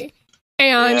 Absolutely.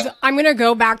 And I'm going to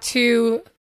go back to,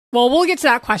 we'll get to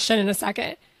that question in a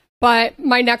second. But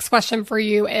my next question for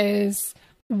you is,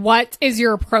 what is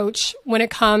your approach when it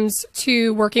comes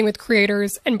to working with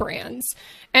creators and brands?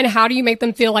 And how do you make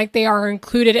them feel like they are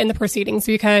included in the proceedings?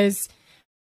 Because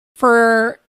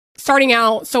for starting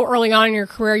out so early on in your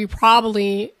career, you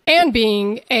probably, and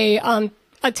being a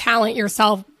talent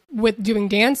yourself with doing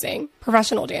dancing,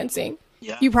 professional dancing,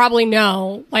 you probably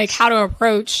know like how to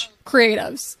approach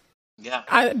creatives.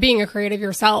 Being a creative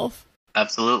yourself.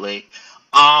 Absolutely.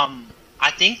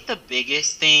 I think the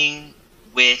biggest thing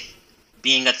with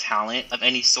being a talent of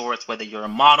any sort, whether you're a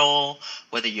model,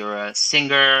 whether you're a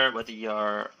singer, whether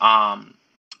you're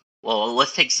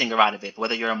let's take singer out of it,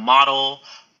 whether you're a model,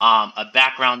 a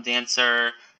background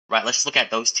dancer, right? Let's just look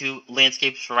at those two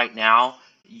landscapes for right now.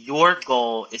 Your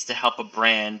goal is to help a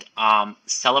brand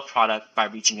sell a product by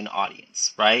reaching an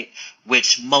audience, right?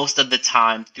 Which most of the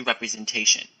time through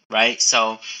representation, right?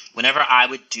 So whenever I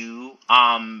would do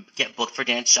get booked for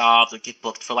dance jobs or get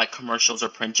booked for like commercials or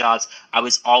print jobs, I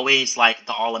was always like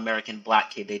the all-American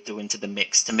black kid they threw into the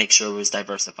mix to make sure it was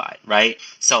diversified, right?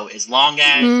 So as long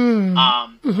as a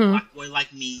black boy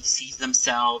like me sees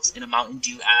themselves in a Mountain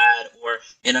Dew ad or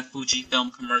in a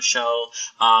Fujifilm commercial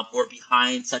or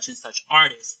behind such and such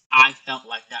artist, I felt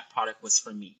like that product was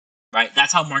for me, right?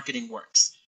 That's how marketing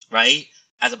works, right?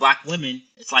 As a black woman,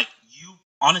 it's like you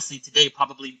honestly today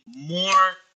probably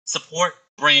more support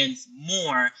brands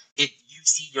more if you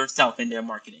see yourself in their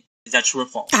marketing. Is that true or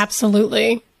false?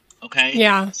 Absolutely. Okay.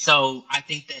 Yeah. So I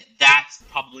think that that's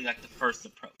probably like the first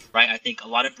approach, right? I think a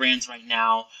lot of brands right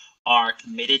now are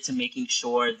committed to making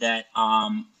sure that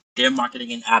their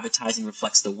marketing and advertising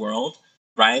reflects the world,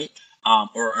 right?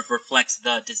 Or reflects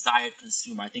the desired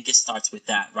consumer. I think it starts with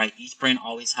that, right? Each brand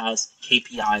always has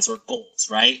KPIs or goals,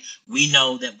 right? We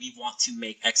know that we want to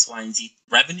make X, Y, and Z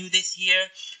revenue this year.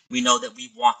 We know that we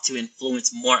want to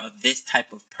influence more of this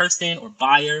type of person or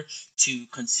buyer to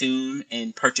consume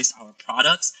and purchase our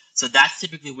products. So that's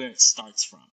typically where it starts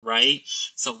from, right?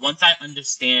 So once I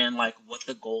understand like what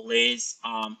the goal is,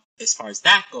 as far as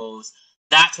that goes,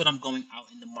 that's what I'm going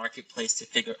out in the marketplace to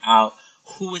figure out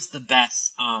who is the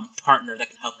best partner that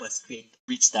can help us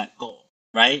reach that goal,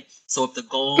 right? So if the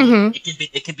goal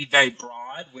it can be very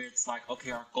broad, where it's like, okay,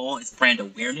 our goal is brand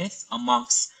awareness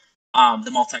amongst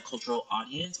the multicultural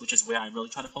audience, which is where I really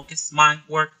try to focus my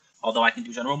work. Although I can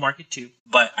do general market too,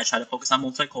 but I try to focus on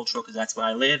multicultural because that's where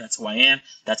I live, that's who I am,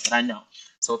 that's what I know.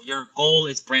 So if your goal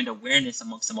is brand awareness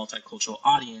amongst the multicultural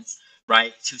audience,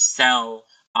 right, to sell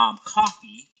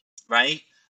coffee, right,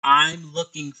 I'm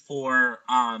looking for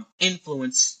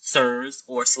influencers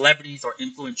or celebrities or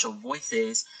influential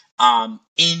voices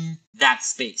in that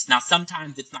space. Now,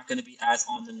 sometimes it's not going to be as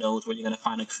on the nose where you're going to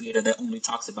find a creator that only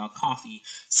talks about coffee.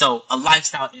 So a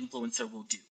lifestyle influencer will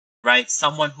do, right?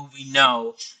 Someone who we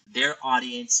know their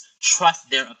audience trusts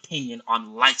their opinion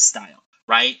on lifestyle,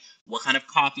 right? What kind of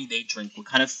coffee they drink, what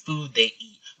kind of food they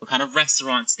eat, what kind of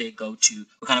restaurants they go to,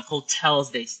 what kind of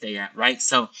hotels they stay at, right?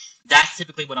 So that's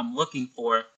typically what I'm looking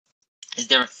for. Is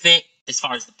there a fit as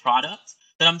far as the product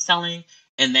that I'm selling?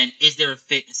 And then is there a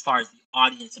fit as far as the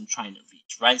audience I'm trying to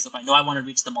reach, right? So if I know I want to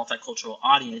reach the multicultural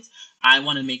audience, I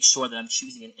want to make sure that I'm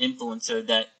choosing an influencer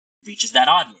that reaches that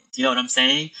audience. You know what I'm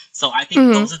saying? So I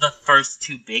think those are the first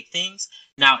two big things.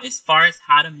 Now, as far as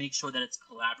how to make sure that it's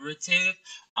collaborative,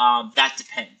 that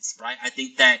depends, right? I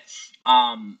think that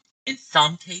in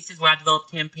some cases where I develop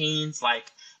campaigns,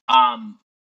 like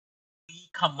we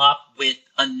come up with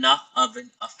enough of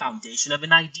a foundation of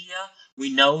an idea. We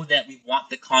know that we want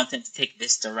the content to take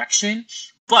this direction,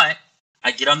 but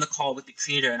I get on the call with the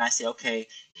creator and I say, okay,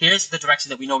 here's the direction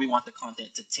that we know we want the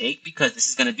content to take because this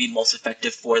is going to be most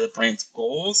effective for the brand's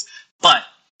goals. But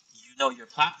you know your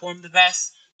platform the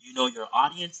best. You know your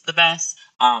audience the best.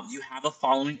 You have a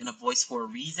following and a voice for a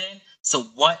reason. So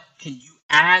what can you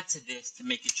add to this to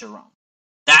make it your own?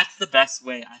 That's the best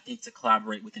way, I think, to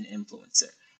collaborate with an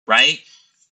influencer, right?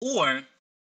 Or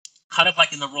kind of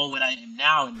like in the role that I am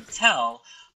now in Mattel,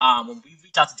 when we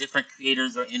reach out to different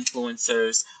creators or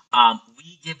influencers,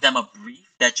 we give them a brief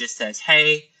that just says,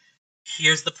 hey,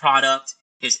 here's the product,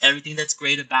 here's everything that's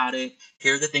great about it,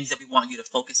 here are the things that we want you to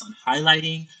focus on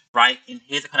highlighting, right? And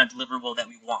here's the kind of deliverable that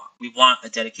we want. We want a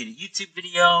dedicated YouTube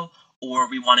video, or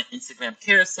we want an Instagram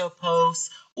carousel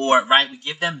post, or, right, we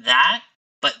give them that,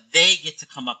 but they get to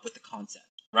come up with the concept,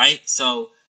 right? So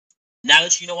now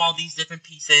that you know all these different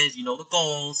pieces, you know the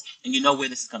goals, and you know where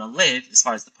this is going to live as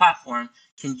far as the platform,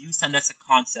 can you send us a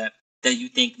concept that you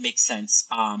think makes sense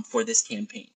for this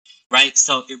campaign, right?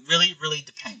 So it really, really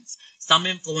depends. Some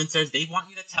influencers, they want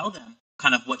you to tell them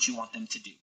kind of what you want them to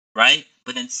do, right?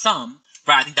 But then some,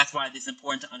 right, I think that's why it's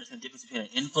important to understand the difference between an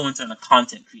influencer and a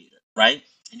content creator, right?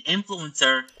 An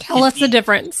influencer... Tell us the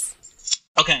difference.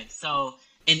 Okay, so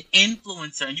an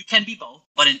influencer, and you can be both,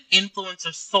 but an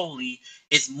influencer solely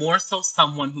is more so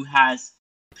someone who has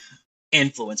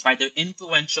influence, right? They're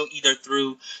influential either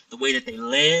through the way that they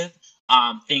live,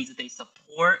 things that they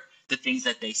support, the things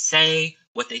that they say,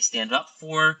 what they stand up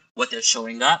for, what they're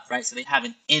showing up, right? So they have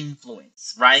an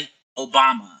influence, right?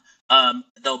 Obama,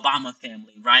 the Obama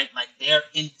family, right? Like they're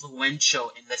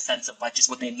influential in the sense of like just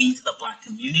what they mean to the Black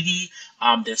community.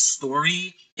 Their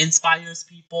story inspires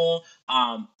people.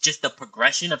 Just the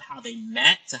progression of how they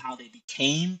met to how they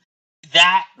became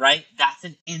that, right? That's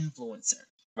an influencer,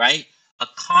 right? A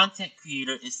content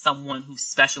creator is someone who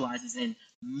specializes in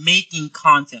making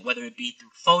content, whether it be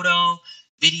through photo,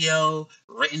 video,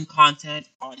 written content,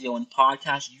 audio, and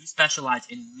podcast. You specialize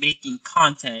in making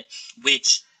content,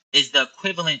 which is the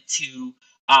equivalent to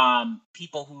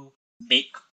people who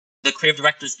make the creative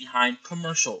directors behind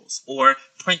commercials or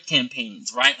print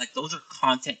campaigns, right? Like those are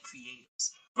content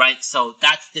creators, right? So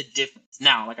that's the difference.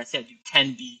 Now, like I said, you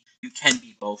can be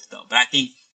both though. But I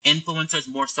think influencers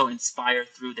more so inspire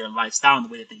through their lifestyle and the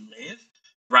way that they live,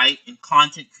 right? And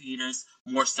content creators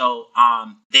more so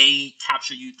they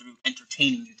capture you through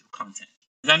entertaining you through content.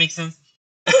 Does that make sense?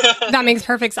 That makes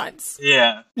perfect sense.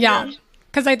 Yeah.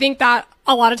 Because I think that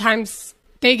a lot of times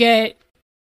they get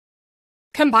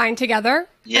combined together,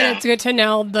 and it's good to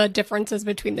know the differences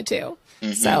between the two.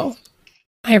 Mm-hmm. So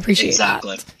I appreciate that.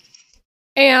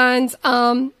 And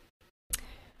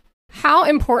how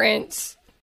important,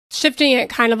 shifting it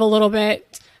kind of a little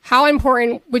bit, how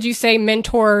important would you say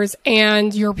mentors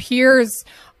and your peers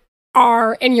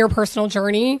are in your personal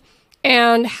journey?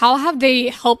 And how have they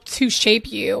helped to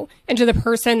shape you into the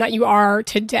person that you are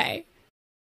today?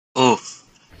 Oof.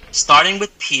 Starting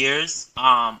with peers,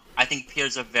 I think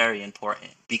peers are very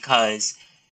important because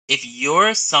if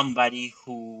you're somebody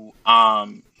who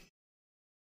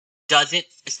doesn't,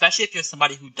 especially if you're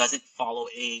somebody who doesn't follow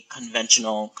a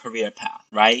conventional career path,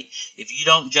 right? If you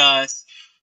don't just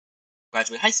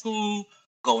graduate high school,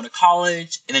 go into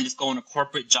college, and then just go in a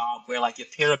corporate job where like your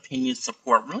peer opinion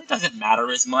support really doesn't matter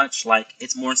as much. Like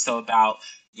it's more so about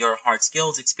your hard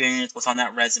skills experience, what's on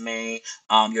that resume,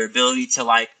 your ability to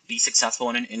like be successful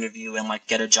in an interview and like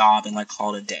get a job and like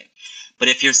call it a day. But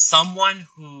if you're someone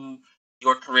who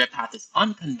your career path is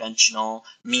unconventional,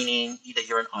 meaning either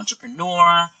you're an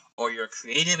entrepreneur or you're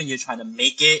creative and you're trying to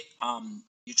make it,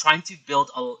 you're trying to build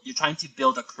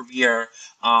a career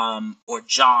or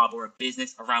job or a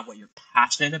business around what you're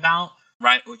passionate about,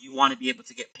 right? Or you want to be able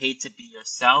to get paid to be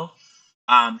yourself.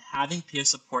 Having peer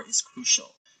support is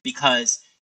crucial because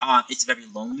it's a very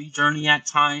lonely journey at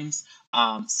times.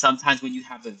 Sometimes when you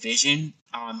have a vision,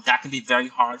 that can be very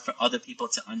hard for other people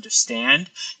to understand.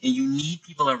 And you need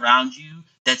people around you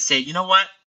that say, you know what?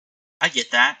 I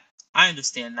get that. I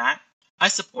understand that. I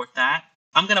support that.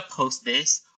 I'm going to post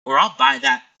this, or I'll buy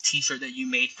that t-shirt that you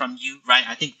made from you, right?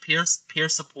 I think peer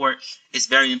support is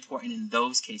very important in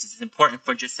those cases. It's important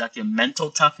for just like your mental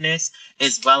toughness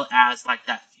as well as like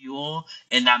that fuel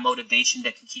and that motivation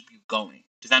that can keep you going.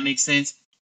 Does that make sense?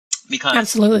 Because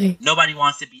absolutely, nobody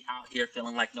wants to be out here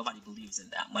feeling like nobody believes in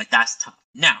them. Like that's tough.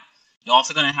 Now, you're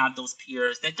also going to have those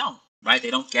peers that don't, right?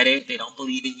 They don't get it. They don't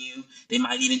believe in you. They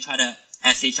might even try to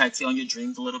SHIT on your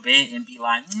dreams a little bit and be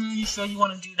like, you sure you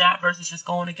want to do that versus just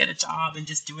going to get a job and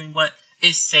just doing what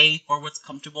is safe or what's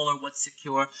comfortable or what's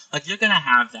secure. Like you're going to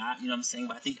have that, you know what I'm saying?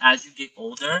 But I think as you get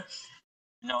older,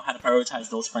 you know how to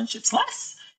prioritize those friendships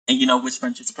less and you know which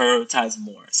friendships to prioritize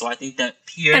more. So I think that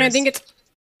peers... And I think it's...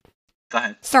 Go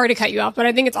ahead. Sorry to cut you off, but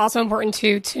I think it's also important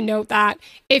to note that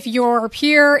if your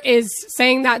peer is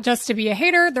saying that just to be a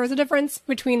hater, there's a difference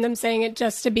between them saying it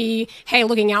just to be, hey,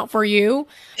 looking out for you.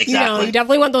 Exactly. You know, you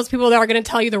definitely want those people that are going to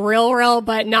tell you the real,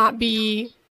 but not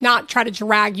try to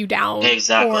drag you down.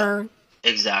 Exactly. Or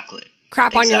exactly.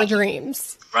 crap on your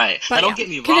dreams. Right. But now, don't get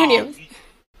me wrong. Continue.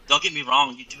 Don't get me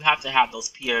wrong. You do have to have those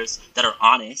peers that are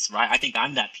honest, right? I think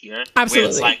I'm that peer.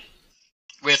 Absolutely.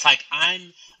 Where it's like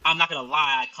I'm not gonna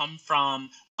lie, I come from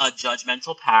a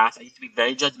judgmental past. I used to be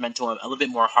very judgmental, a little bit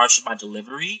more harsh with my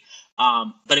delivery.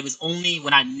 But it was only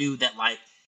when I knew that like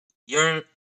you're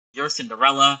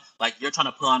Cinderella, like you're trying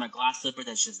to put on a glass slipper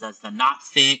that's not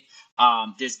fit.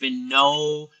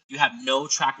 You have no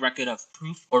track record of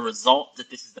proof or result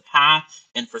that this is the path,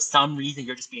 and for some reason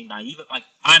you're just being naive. Like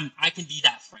I can be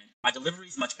that friend. My delivery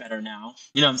is much better now.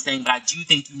 You know what I'm saying? But I do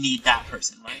think you need that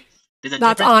person, right?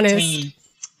 That's honest.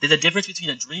 There's a difference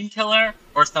between a dream killer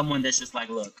or someone that's just like,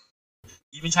 look,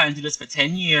 you've been trying to do this for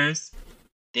 10 years.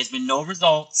 There's been no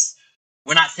results.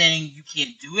 We're not saying you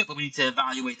can't do it, but we need to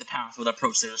evaluate the path or the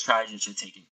approach to the strategy that you're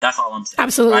taking. That's all I'm saying.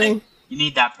 Absolutely. Right? You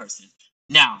need that person.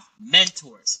 Now,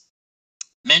 mentors.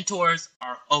 Mentors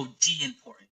are OD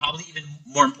important. Probably even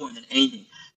more important than anything.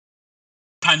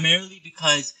 Primarily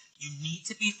because you need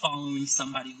to be following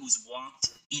somebody who's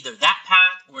walked either that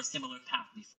path or a similar path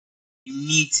before. You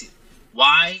need to.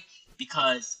 Why?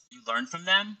 Because you learn from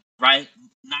them, right?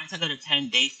 9 times out of 10,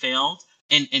 they failed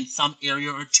in some area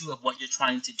or two of what you're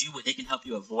trying to do, where they can help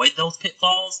you avoid those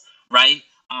pitfalls, right?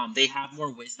 They have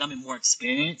more wisdom and more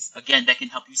experience, again, that can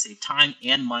help you save time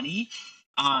and money.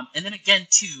 And then again,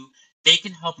 too, they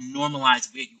can help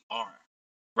normalize where you are,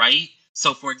 right?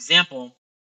 So, for example,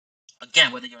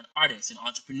 again, whether you're an artist, an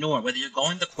entrepreneur, whether you're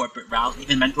going the corporate route,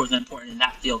 even mentors are important in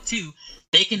that field, too,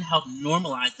 they can help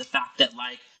normalize the fact that,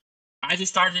 like, I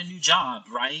just started a new job,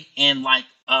 right? And like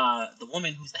the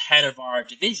woman who's the head of our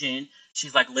division,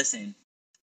 she's like, listen,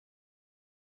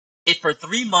 if for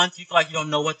 3 months you feel like you don't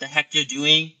know what the heck you're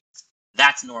doing,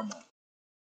 that's normal.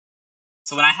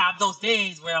 So when I have those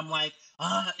days where I'm like,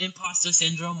 imposter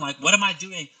syndrome, like, what am I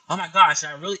doing? Oh my gosh,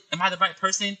 am I the right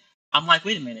person? I'm like,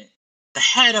 wait a minute. The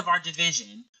head of our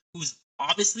division, who's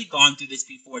obviously gone through this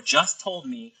before, just told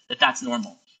me that that's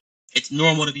normal. It's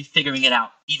normal to be figuring it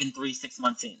out even 3-6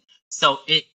 months in. So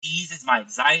it eases my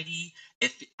anxiety.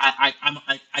 If I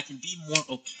can be more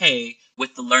okay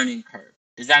with the learning curve.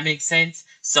 Does that make sense?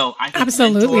 So I think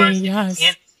Absolutely, mentors,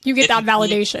 yes. You get that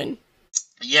validation.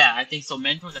 Yeah, I think so.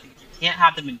 Mentors, I think if you can't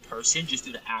have them in person just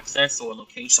due to access or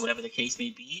location, whatever the case may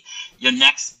be, your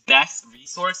next best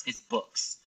resource is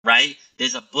books, right?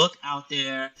 There's a book out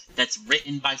there that's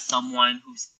written by someone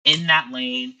who's in that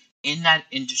lane, in that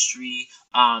industry,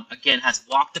 again, has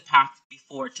walked the path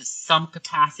before to some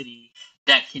capacity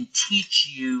that can teach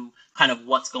you kind of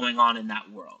what's going on in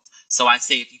that world. So I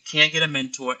say if you can't get a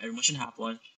mentor, everyone should have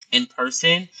one in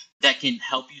person that can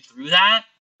help you through that,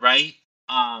 right?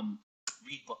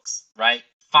 Read books, right?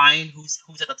 Find who's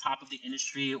at the top of the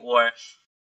industry or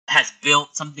has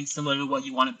built something similar to what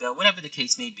you want to build, whatever the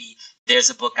case may be. There's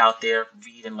a book out there.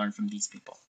 Read and learn from these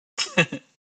people.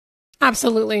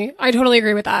 Absolutely. I totally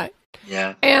agree with that.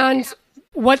 Yeah. And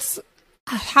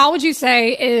how would you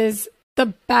say is the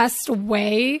best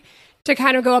way to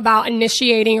kind of go about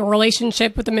initiating a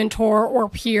relationship with a mentor or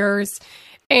peers?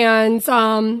 And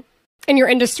in your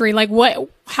industry, like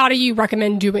how do you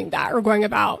recommend doing that or going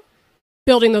about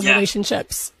building those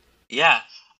relationships? Yeah.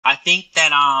 I think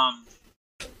that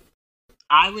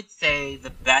I would say the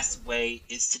best way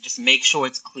is to just make sure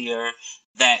it's clear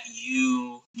that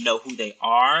you know who they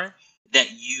are, that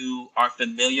you are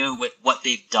familiar with what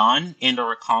they've done and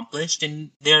or accomplished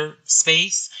in their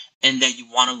space, and that you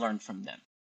want to learn from them,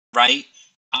 right?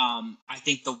 I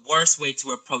think the worst way to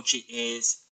approach it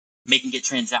is making it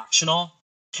transactional.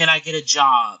 Can I get a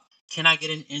job? Can I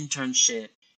get an internship?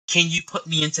 Can you put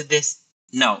me into this?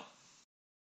 No.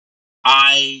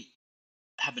 I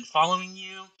have been following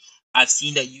you. I've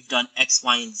seen that you've done X,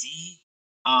 Y, and Z.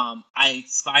 I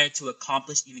aspire to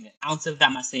accomplish even an ounce of that.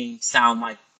 I'm not saying sound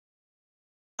like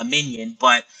a minion,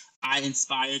 but I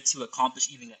inspire to accomplish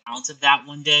even an ounce of that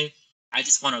one day. I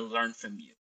just want to learn from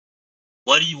you.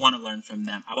 What do you want to learn from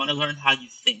them? I want to learn how you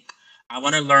think. I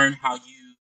want to learn how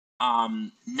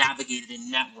you navigated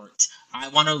and networked. I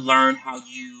want to learn how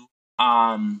you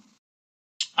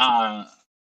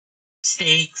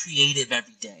stay creative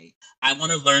every day. I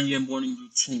want to learn your morning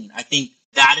routine. I think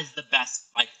that is the best.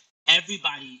 Like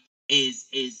everybody is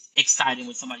excited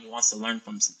when somebody wants to learn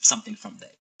from something from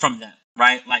them,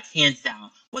 right? Like hands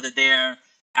down, whether they're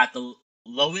at the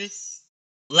lowest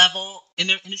level in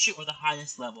their industry or the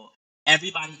highest level,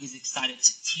 everybody is excited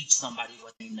to teach somebody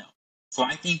what they know. So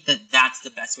I think that that's the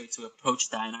best way to approach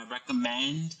that, and I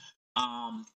recommend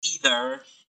either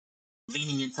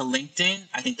leaning into LinkedIn.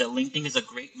 I think that LinkedIn is a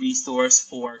great resource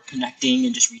for connecting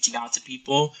and just reaching out to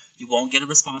people. You won't get a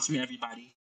response from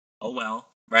everybody. Oh well,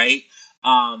 right?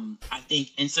 I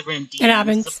think Instagram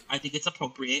DMs, I think it's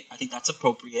appropriate. I think that's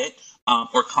appropriate.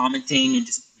 Or commenting and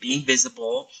just being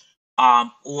visible.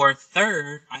 Or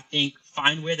third, I think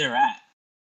find where they're at.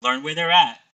 Learn where they're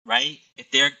at, right? If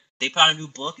they put out a new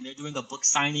book and they're doing a book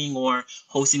signing or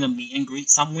hosting a meet and greet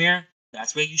somewhere,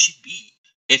 that's where you should be.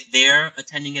 If they're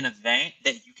attending an event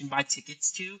that you can buy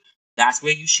tickets to, that's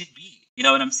where you should be. You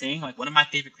know what I'm saying? Like one of my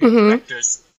favorite creative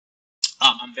directors,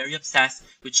 I'm very obsessed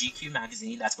with GQ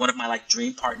magazine. That's one of my like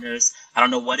dream partners. I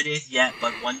don't know what it is yet,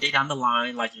 but one day down the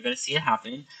line, like you're gonna see it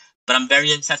happen. But I'm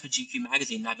very obsessed with GQ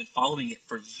magazine, and I've been following it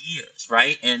for years,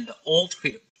 right? And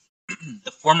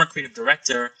the former creative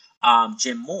director,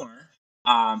 Jim Moore,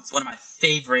 is one of my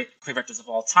favorite creative directors of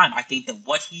all time. I think that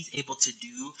what he's able to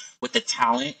do with the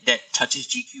talent that touches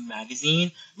GQ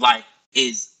magazine, like,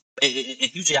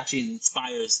 it hugely actually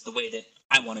inspires the way that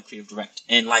I want to creative direct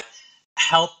and like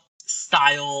help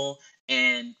style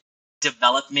and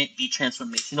development be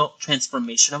transformational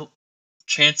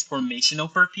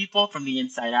for people from the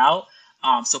inside out.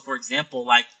 So for example,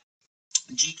 like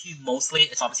GQ mostly,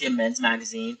 it's obviously a men's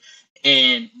magazine,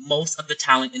 and most of the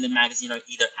talent in the magazine are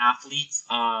either athletes,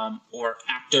 or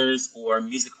actors or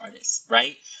music artists,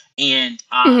 right? And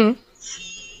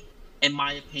he, in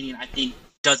my opinion, I think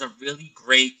does a really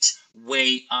great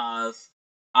way of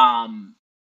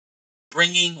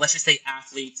bringing, let's just say,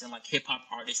 athletes and like hip hop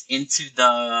artists into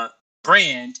the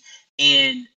brand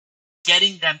and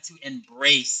getting them to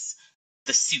embrace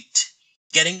the suit,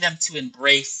 getting them to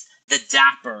embrace the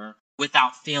dapper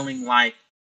without feeling like,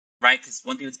 right? Because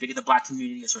one thing that's big in the Black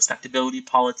community is respectability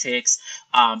politics,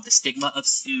 the stigma of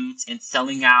suits and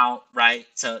selling out, right,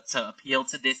 to appeal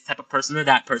to this type of person or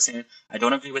that person. I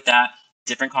don't agree with that.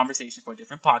 different conversation for a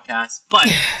different podcast. But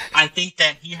I think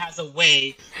that he has a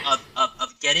way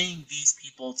of getting these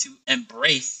people to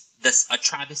embrace this, a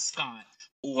Travis Scott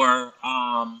or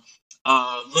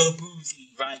Lil Boozy,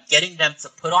 right? Getting them to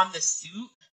put on the suit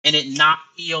and it not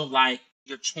feel like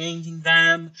you're changing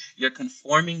them, you're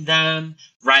conforming them,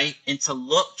 right? And to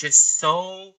look just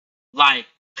so like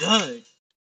good.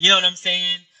 You know what I'm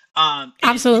saying?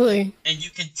 Absolutely. And you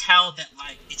can tell that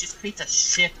like it just creates a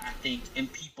shift, I think, in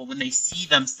people when they see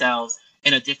themselves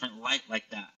in a different light like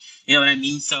that. You know what I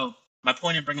mean? So my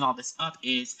point in bringing all this up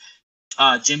is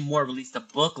Jim Moore released a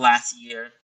book last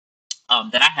year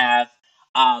that I have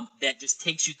that just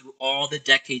takes you through all the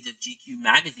decades of GQ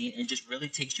magazine and just really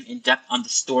takes you in depth on the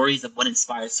stories of what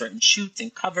inspires certain shoots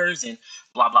and covers and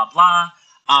blah blah blah.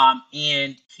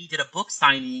 And he did a book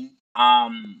signing.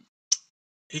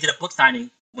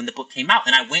 When the book came out,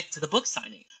 and I went to the book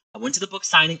signing.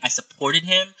 I supported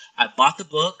him. I bought the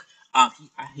book.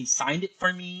 He signed it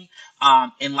for me.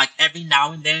 And like every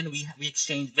now and then, we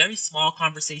exchange very small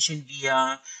conversation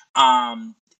via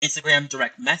Instagram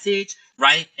direct message,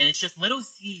 right? And it's just little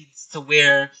seeds to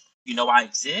where you know I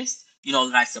exist, you know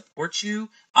that I support you.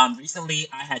 Recently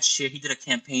I had shared, he did a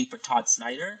campaign for Todd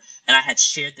Snyder, and I had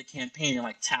shared the campaign and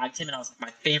like tagged him, and I was like my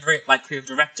favorite like creative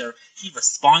director. He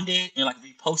responded and like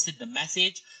reposted the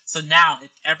message. So now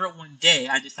if ever one day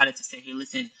I decided to say, hey,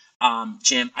 listen,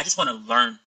 Jim, I just want to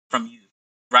learn from you,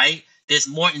 right? There's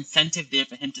more incentive there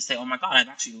for him to say, oh my God, I've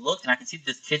actually looked and I can see that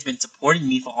this kid's been supporting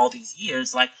me for all these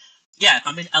years. Like, yeah, if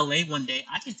I'm in LA one day,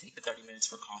 I can take the 30 minutes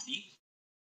for coffee.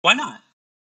 Why not?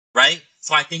 Right?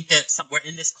 So I think that we're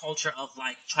in this culture of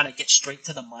like trying to get straight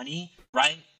to the money,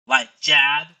 right? Like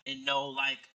jab and no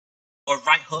like, or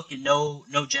right hook and no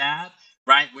jab,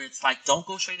 right? Where it's like, don't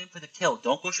go straight in for the kill.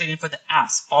 Don't go straight in for the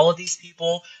ask. Follow these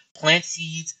people, plant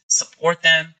seeds, support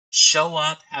them, show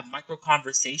up, have micro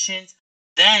conversations.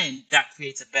 Then that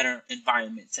creates a better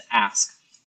environment to ask.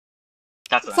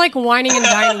 It's like whining and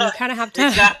dining. You kind of have to,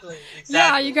 exactly.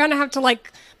 Yeah, you kind of have to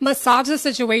like massage the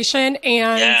situation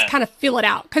and kind of feel it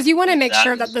out, because you want to make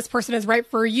sure that this person is right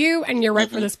for you and you're right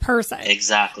for this person.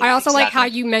 Exactly. I also like how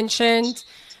you mentioned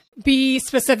be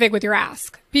specific with your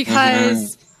ask,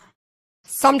 because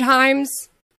sometimes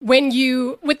when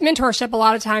you, with mentorship, a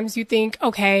lot of times you think,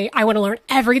 okay, I want to learn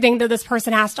everything that this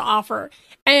person has to offer.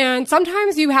 And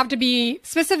sometimes you have to be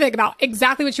specific about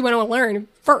exactly what you want to learn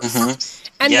first.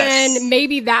 And then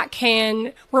maybe that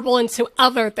can ripple into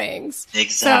other things.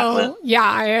 Exactly. So,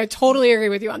 yeah, I totally agree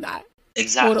with you on that.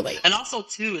 Exactly. Totally. And also,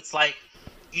 too, it's like,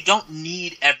 you don't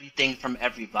need everything from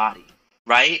everybody,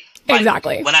 right? Like,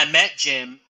 exactly. When I met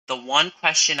Jim, the one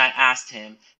question I asked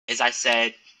him is I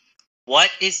said, what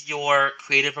is your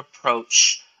creative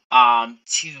approach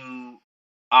to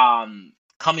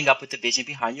coming up with the vision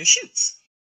behind your shoots?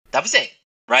 That was it,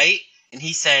 right? And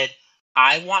he said,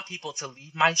 I want people to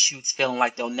leave my shoots feeling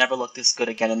like they'll never look this good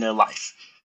again in their life.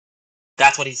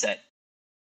 That's what he said.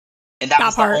 And that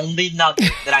was the only nugget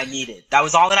that I needed. That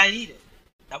was all that I needed.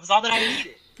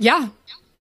 Yeah.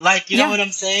 Like, you know what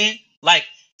I'm saying? Like,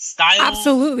 style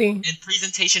absolutely and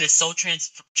presentation is so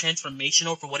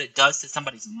transformational for what it does to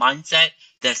somebody's mindset,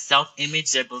 their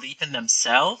self-image, their belief in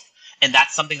themselves. And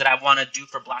that's something that I want to do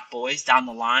for Black boys down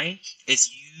the line, is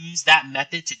use that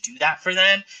method to do that for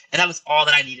them. And that was all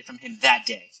that I needed from him that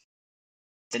day.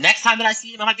 The next time that I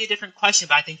see him, it might be a different question,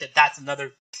 but I think that that's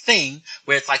another thing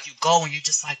where it's like you go and you're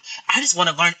just like, I just want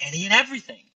to learn any and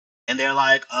everything. And they're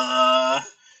like,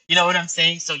 you know what I'm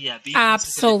saying? So yeah, be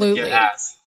absolutely.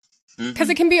 Because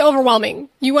it can be overwhelming.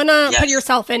 You want to put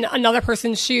yourself in another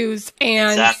person's shoes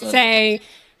and say,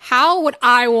 how would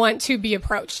I want to be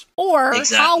approached? Or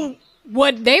how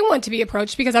would they want to be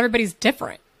approached? Because everybody's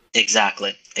different.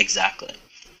 Exactly.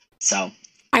 So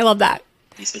I love that.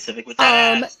 Be specific with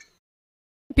that ask.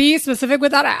 Be specific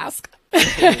with that ask.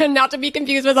 Not to be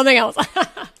confused with something else.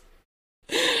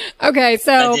 Okay,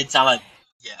 so that did sound like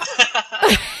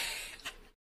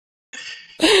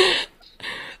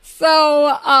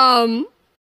So,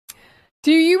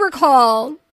 do you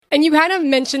recall, and you kind of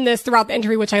mentioned this throughout the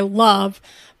interview, which I love,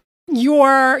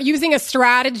 you're using a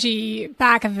strategy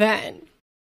back then,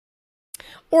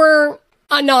 or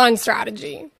a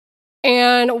non-strategy,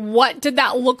 and what did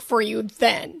that look for you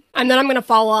then? And then I'm going to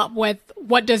follow up with,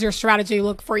 what does your strategy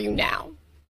look for you now?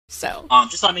 So,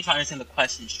 just let me try to understand the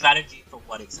question. Strategy for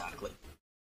what exactly?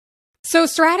 So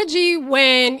strategy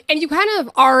when, and you kind of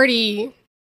already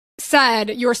said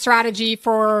your strategy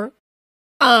for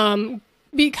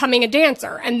becoming a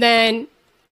dancer, and then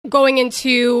going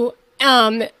into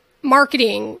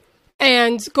marketing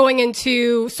and going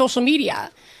into social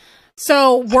media.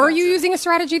 So were you using a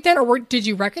strategy then, or did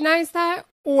you recognize that?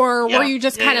 Or were you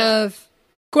just kind of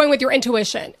going with your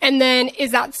intuition. And then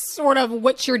is that sort of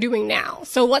what you're doing now?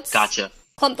 So let's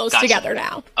clump those together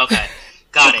now. Okay.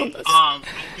 Got it. I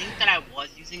think that I was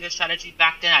using a strategy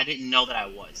back then. I didn't know that I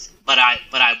was, but I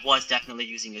was definitely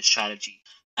using a strategy.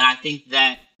 And I think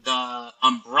that the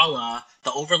umbrella,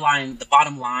 the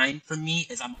bottom line for me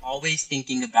is I'm always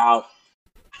thinking about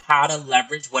how to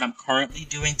leverage what I'm currently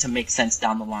doing to make sense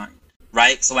down the line,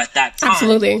 right? So at that time,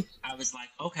 absolutely, I was like,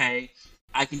 okay,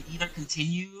 I can either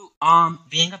continue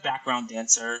being a background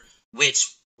dancer,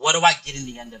 which what do I get in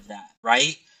the end of that,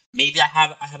 right? Maybe I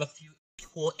have a few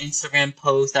cool Instagram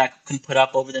posts that I can put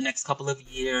up over the next couple of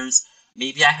years.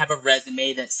 Maybe I have a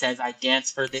resume that says I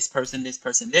dance for this person, this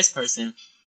person, this person.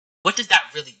 What does that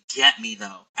really get me,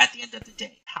 though, at the end of the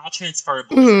day? How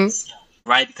transferable is that skill,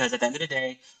 right? Because at the end of the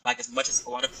day, like, as much as a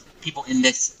lot of people in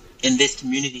this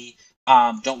community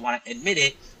don't want to admit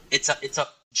it, it's a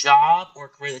job or a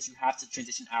career that you have to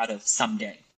transition out of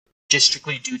someday, just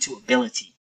strictly due to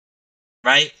ability,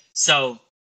 right? So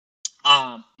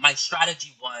my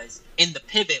strategy was, in the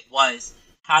pivot, was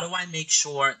how do I make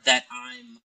sure that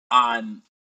I'm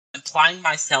applying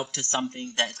myself to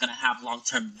something that is going to have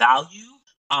long-term value,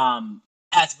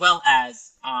 as well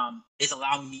as is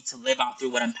allowing me to live out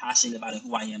through what I'm passionate about and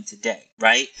who I am today,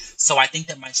 right? So I think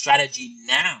that my strategy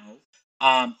now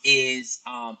is,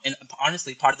 and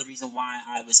honestly, part of the reason why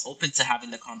I was open to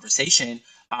having the conversation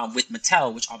with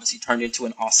Mattel, which obviously turned into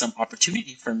an awesome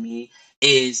opportunity for me,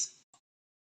 is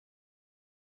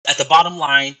at the bottom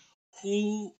line,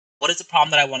 what is the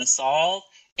problem that I want to solve,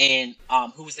 and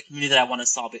who is the community that I want to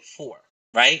solve it for,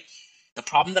 right? The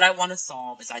problem that I want to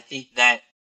solve is, I think that,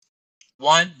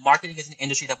 one, marketing is an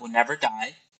industry that will never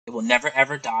die. It will never,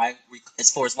 ever die.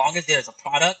 As long as there's a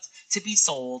product to be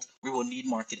sold, we will need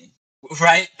marketing,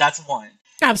 right? That's one.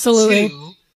 Absolutely.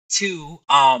 Two,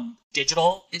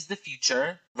 digital is the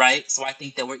future, right? So I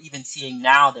think that we're even seeing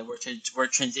now that we're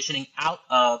transitioning out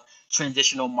of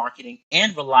transitional marketing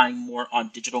and relying more on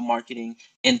digital marketing,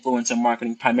 influencer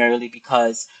marketing, primarily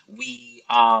because we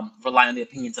rely on the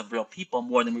opinions of real people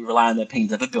more than we rely on the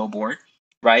opinions of a billboard,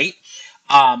 right?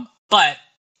 But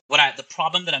the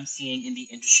problem that I'm seeing in the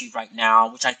industry right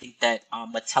now, which I think that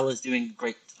Mattel is doing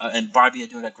great and Barbie are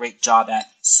doing a great job at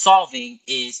solving,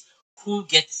 is who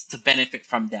gets to benefit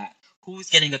from that? Who's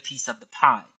getting a piece of the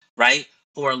pie, right?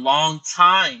 For a long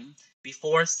time,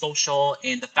 before social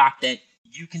and the fact that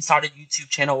you can start a YouTube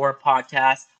channel or a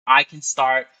podcast, I can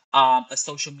start a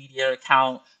social media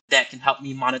account that can help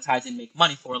me monetize and make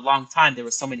money. For a long time, there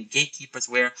were so many gatekeepers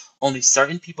where only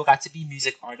certain people got to be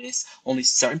music artists, only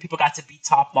certain people got to be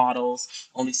top models,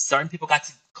 only certain people got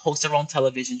to host their own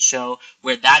television show,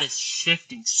 where that is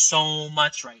shifting so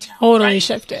much right now. Totally right?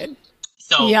 shifted.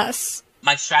 So yes,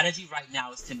 my strategy right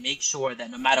now is to make sure that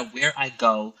no matter where I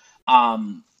go,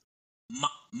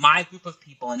 my group of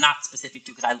people, and not specific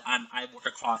to, because I work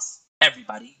across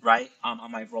everybody, right? On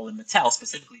my role in Mattel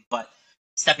specifically, but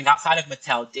stepping outside of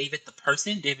Mattel,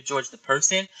 David George the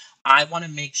person, I want to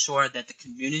make sure that the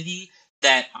community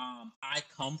that I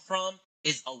come from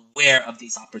is aware of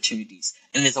these opportunities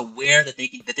and is aware that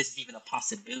that this is even a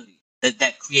possibility.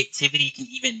 That creativity can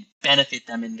even benefit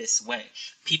them in this way.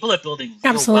 People are building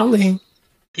real wealth.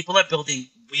 People are building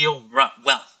real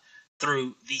wealth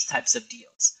through these types of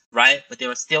deals, right? But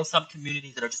there are still some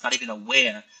communities that are just not even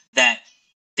aware that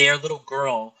their little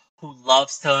girl who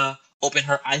loves to open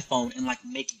her iPhone and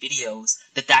make videos,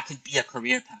 that can be a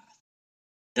career path.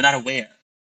 They're not aware.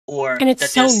 And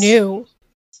it's so new.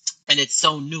 And it's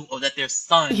so new. Or that their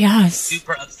son,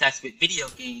 super obsessed with video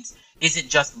games, isn't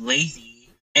just lazy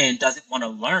and doesn't want to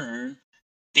learn.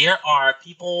 There are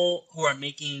people who are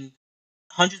making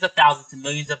hundreds of thousands to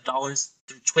millions of dollars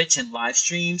through Twitch and live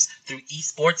streams, through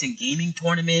esports and gaming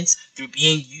tournaments, through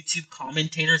being YouTube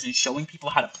commentators and showing people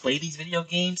how to play these video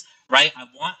games, right?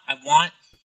 I want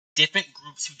different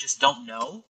groups who just don't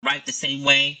know, right? The same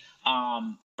way,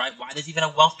 right? Why there's even a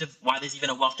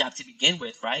wealth gap to begin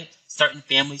with, right? Certain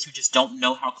families who just don't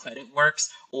know how credit works,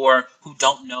 or who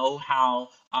don't know how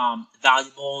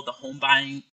valuable the home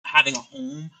buying, having a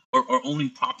home or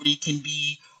owning property can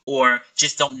be, or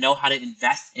just don't know how to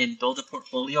invest and build a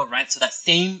portfolio, right? So that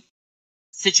same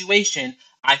situation,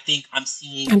 I think I'm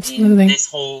seeing in this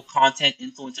whole content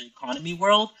influencer economy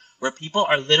world, where people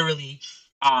are literally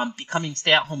becoming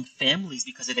stay-at-home families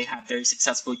because they have very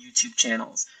successful YouTube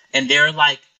channels. And they're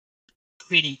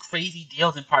creating crazy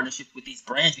deals in partnership with these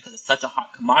brands because it's such a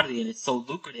hot commodity and it's so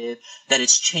lucrative that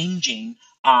it's changing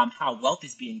how wealth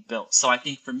is being built. So I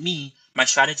think for me, my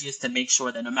strategy is to make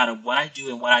sure that no matter what I do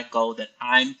and what I go, that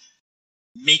I'm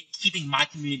keeping my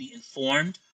community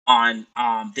informed on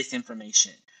this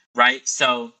information, right?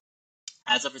 So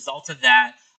as a result of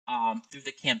that, through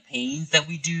the campaigns that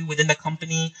we do within the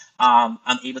company, I'm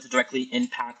able to directly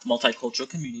impact multicultural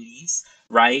communities,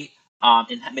 right?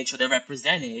 And make sure they're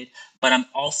represented. But I'm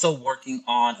also working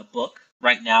on a book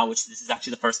right now, which this is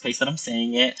actually the first place that I'm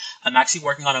saying it. I'm actually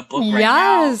working on a book right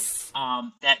now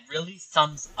that really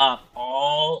sums up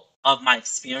all of my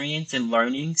experience and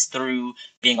learnings through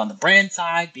being on the brand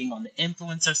side, being on the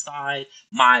influencer side,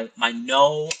 my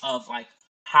know of like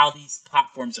how these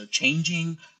platforms are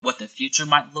changing, what the future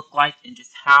might look like, and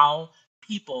just how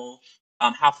people,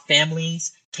 how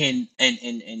families can,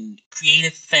 and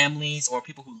creative families or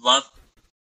people who love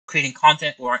creating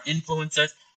content or are influencers,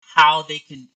 how they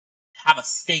can have a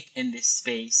stake in this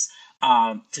space,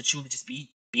 to truly just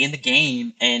be in the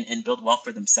game and build wealth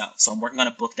for themselves. So I'm working on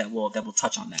a book that will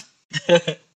touch on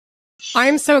that.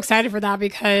 I'm so excited for that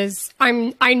because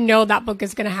I know that book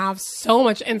is going to have so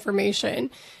much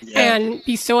information and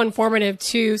be so informative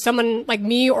to someone like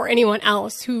me or anyone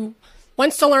else who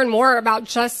wants to learn more about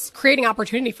just creating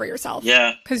opportunity for yourself.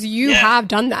 Yeah. Because you have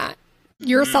done that.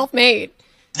 You're self-made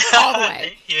all the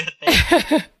way.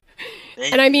 Thank you.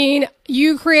 And I mean,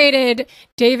 you created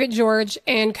David George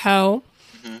and Co.,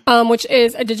 which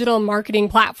is a digital marketing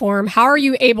platform. How are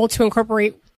you able to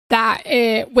incorporate that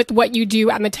with what you do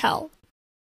at Mattel?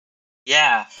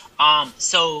 Yeah.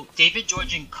 So David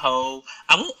George and Co.,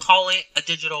 I won't call it a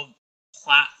digital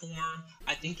platform.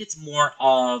 I think it's more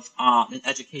of an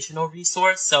educational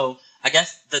resource. So I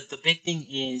guess the big thing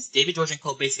is David George and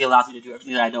Co. basically allows me to do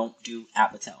everything that I don't do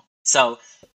at Mattel. So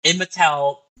in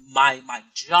Mattel, my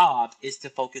job is to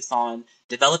focus on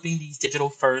developing these digital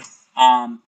first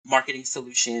marketing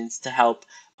solutions to help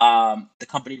the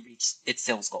company reach its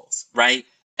sales goals, right?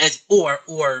 Or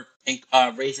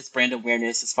raise its brand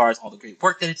awareness as far as all the great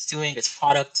work that it's doing, its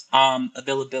product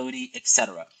availability,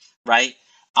 etc. Right?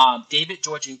 David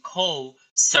George and Co.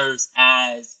 serves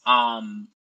as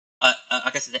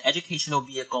like I said, an educational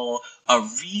vehicle, a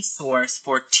resource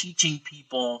for teaching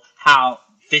people how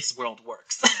this world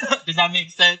works. Does that make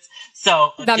sense?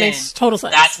 So again, that makes total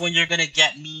sense. That's when you're gonna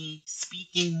get me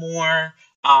speaking more,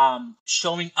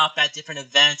 showing up at different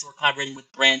events or collaborating with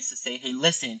brands to say, hey,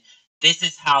 listen, this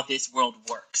is how this world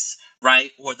works,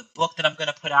 right? Or the book that I'm going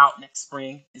to put out next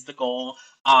spring is the goal,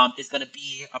 is going to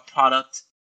be a product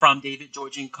from David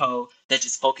George and Co. that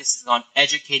just focuses on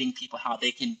educating people how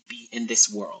they can be in this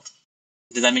world.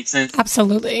 Does that make sense?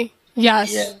 Absolutely.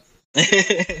 Yes. Yeah.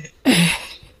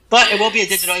 But it will be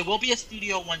it will be a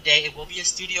studio one day. It will be a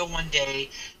studio one day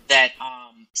that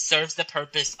serves the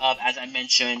purpose of, as I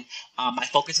mentioned, my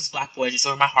focus is Black boys, just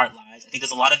where my heart lies. I think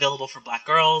there's a lot available for Black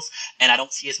girls, and I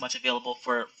don't see as much available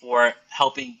for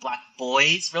helping Black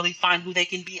boys really find who they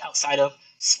can be outside of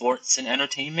sports and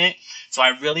entertainment. So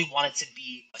I really want it to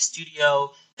be a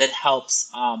studio that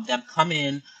helps them come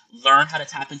in, learn how to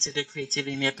tap into their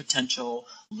creativity and their potential,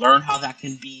 learn how that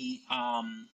can be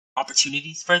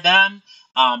opportunities for them,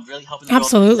 really helping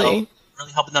them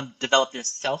really helping them develop their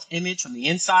self-image from the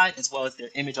inside as well as their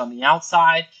image on the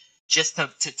outside, just to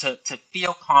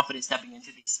feel confident stepping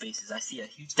into these spaces. I see a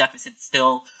huge deficit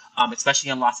still, especially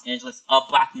in Los Angeles, of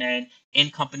Black men in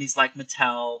companies like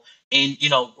Mattel. And,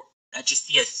 I just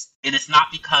see and it's not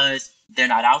because they're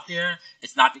not out there.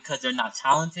 It's not because they're not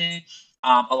talented.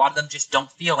 A lot of them just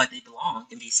don't feel like they belong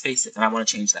in these spaces, and I want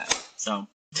to change that. So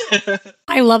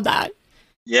I love that.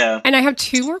 Yeah. And I have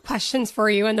 2 more questions for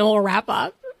you, and then we'll wrap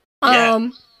up.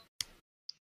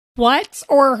 What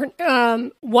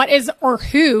is or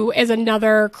who is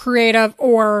another creative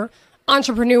or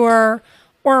entrepreneur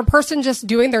or a person just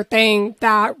doing their thing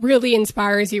that really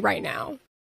inspires you right now?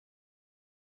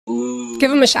 Ooh. Give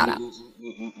them a shout out.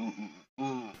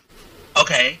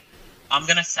 Okay. I'm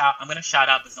gonna shout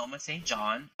out Bazoma St.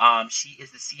 John. She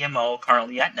is the CMO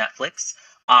currently at Netflix.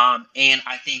 And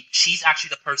I think she's actually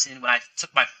the person, when I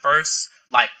took my first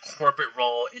corporate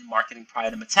role in marketing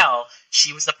prior to Mattel,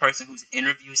 she was the person whose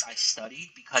interviews I studied,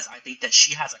 because I think that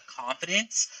she has a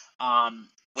confidence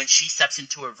when she steps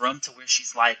into a room to where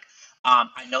she's like,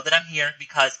 I know that I'm here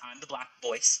because I'm the Black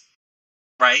voice,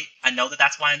 right? I know that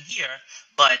that's why I'm here,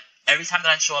 but every time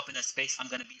that I show up in a space, I'm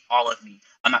going to be all of me.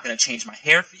 I'm not going to change my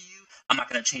hair for you. I'm not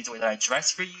going to change the way that I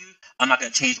dress for you. I'm not going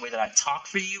to change the way that I talk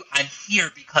for you. I'm here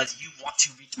because you want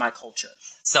to reach my culture.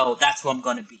 So that's who I'm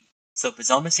going to be. So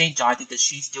Bazoma St. John, I think that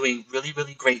she's doing really,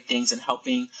 really great things and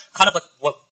helping, kind of like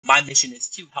what my mission is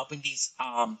too, helping these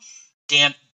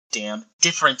damn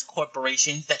different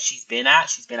corporations that she's been at.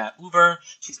 She's been at Uber,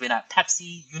 she's been at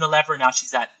Pepsi, Unilever, now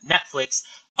she's at Netflix,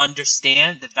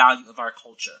 understand the value of our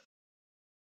culture.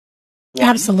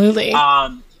 Absolutely.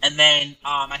 And then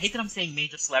I hate that I'm saying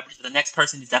major celebrities, but the next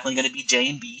person is definitely going to be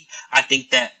J&B. I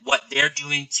think that what they're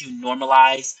doing to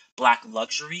normalize Black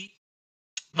luxury,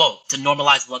 to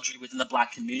normalize luxury within the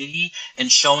Black community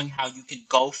and showing how you can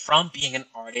go from being an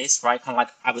artist, right? Kind of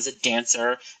like I was a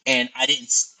dancer and I didn't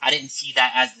see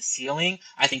that as the ceiling.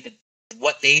 I think that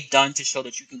what they've done to show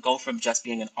that you can go from just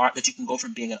being that you can go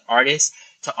from being an artist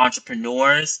to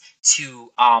entrepreneurs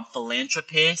to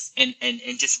philanthropists and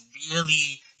just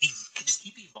really just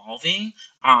keep evolving.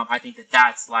 I think that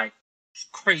that's like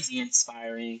crazy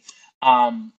inspiring.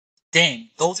 Dang,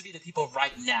 those would be the people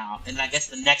right now. And I guess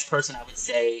the next person I would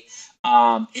say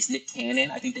is Nick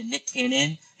Cannon. I think that Nick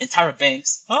Cannon and Tyra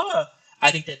Banks,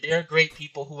 I think that they're great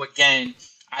people who, again,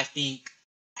 I think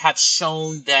have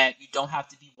shown that you don't have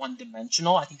to be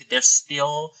one-dimensional. I think that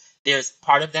there's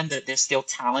part of them that there's still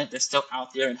talent. They're still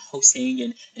out there and hosting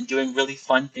and doing really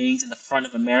fun things in the front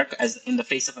of America, as in the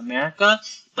face of America.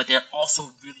 But they're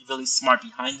also really, really smart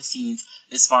behind the scenes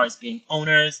as far as being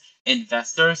owners,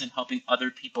 investors, and helping other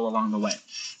people along the way.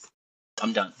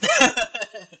 I'm done.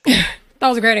 That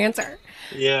was a great answer.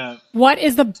 Yeah. What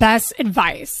is the best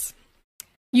advice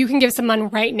you can give someone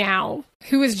right now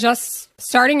who is just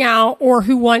starting out or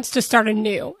who wants to start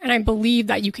anew? And I believe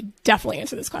that you could definitely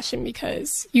answer this question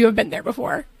because you have been there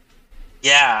before.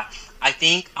 Yeah, I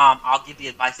think I'll give the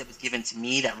advice that was given to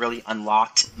me that really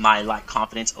unlocked my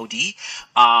confidence OD.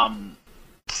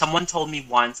 Someone told me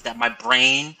once that my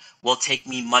brain will take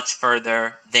me much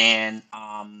further than,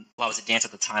 I was a dancer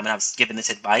at the time and I was given this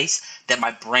advice, that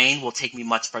my brain will take me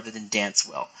much further than dance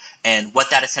will. And what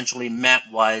that essentially meant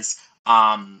was,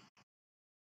 a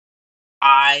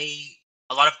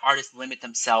lot of artists limit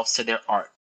themselves to their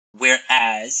art,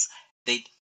 whereas they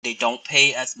don't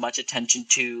pay as much attention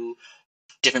to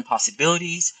different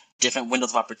possibilities, different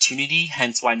windows of opportunity,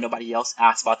 hence why nobody else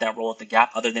asks about that role at the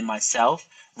Gap other than myself,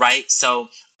 right? So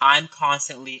I'm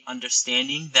constantly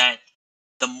understanding that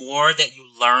the more that you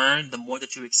learn, the more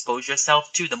that you expose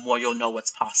yourself to, the more you'll know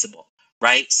what's possible,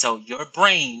 right? So your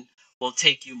brain will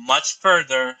take you much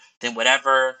further than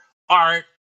whatever art,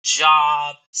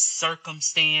 job,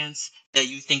 circumstance that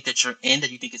you think that you're in,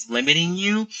 that you think is limiting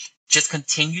you. Just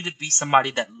continue to be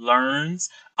somebody that learns,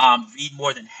 read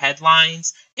more than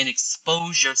headlines, and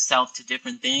expose yourself to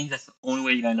different things. That's the only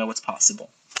way you're going to know what's possible.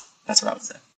 That's what I would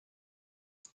say.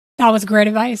 That was great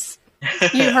advice.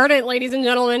 You heard it, ladies and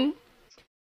gentlemen.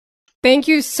 Thank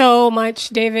you so much,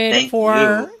 David,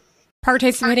 for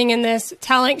participating in this,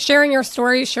 sharing your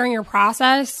story, sharing your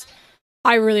process.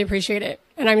 I really appreciate it.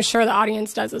 And I'm sure the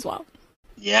audience does as well.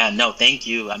 Yeah, no, thank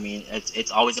you. I mean,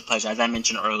 it's always a pleasure. As I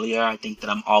mentioned earlier, I think that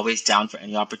I'm always down for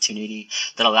any opportunity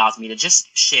that allows me to just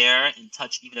share and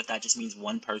touch, even if that just means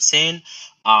one person.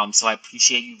 So I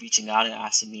appreciate you reaching out and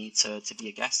asking me to be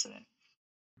a guest today.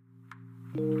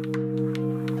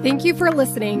 Thank you for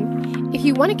listening. If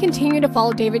you want to continue to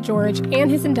follow David George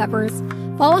and his endeavors,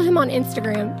 follow him on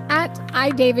Instagram at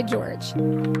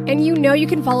iDavidGeorge. And you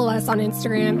can follow us on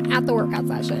Instagram at The Workout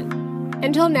Session.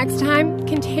 Until next time,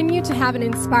 continue to have an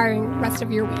inspiring rest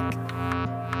of your week.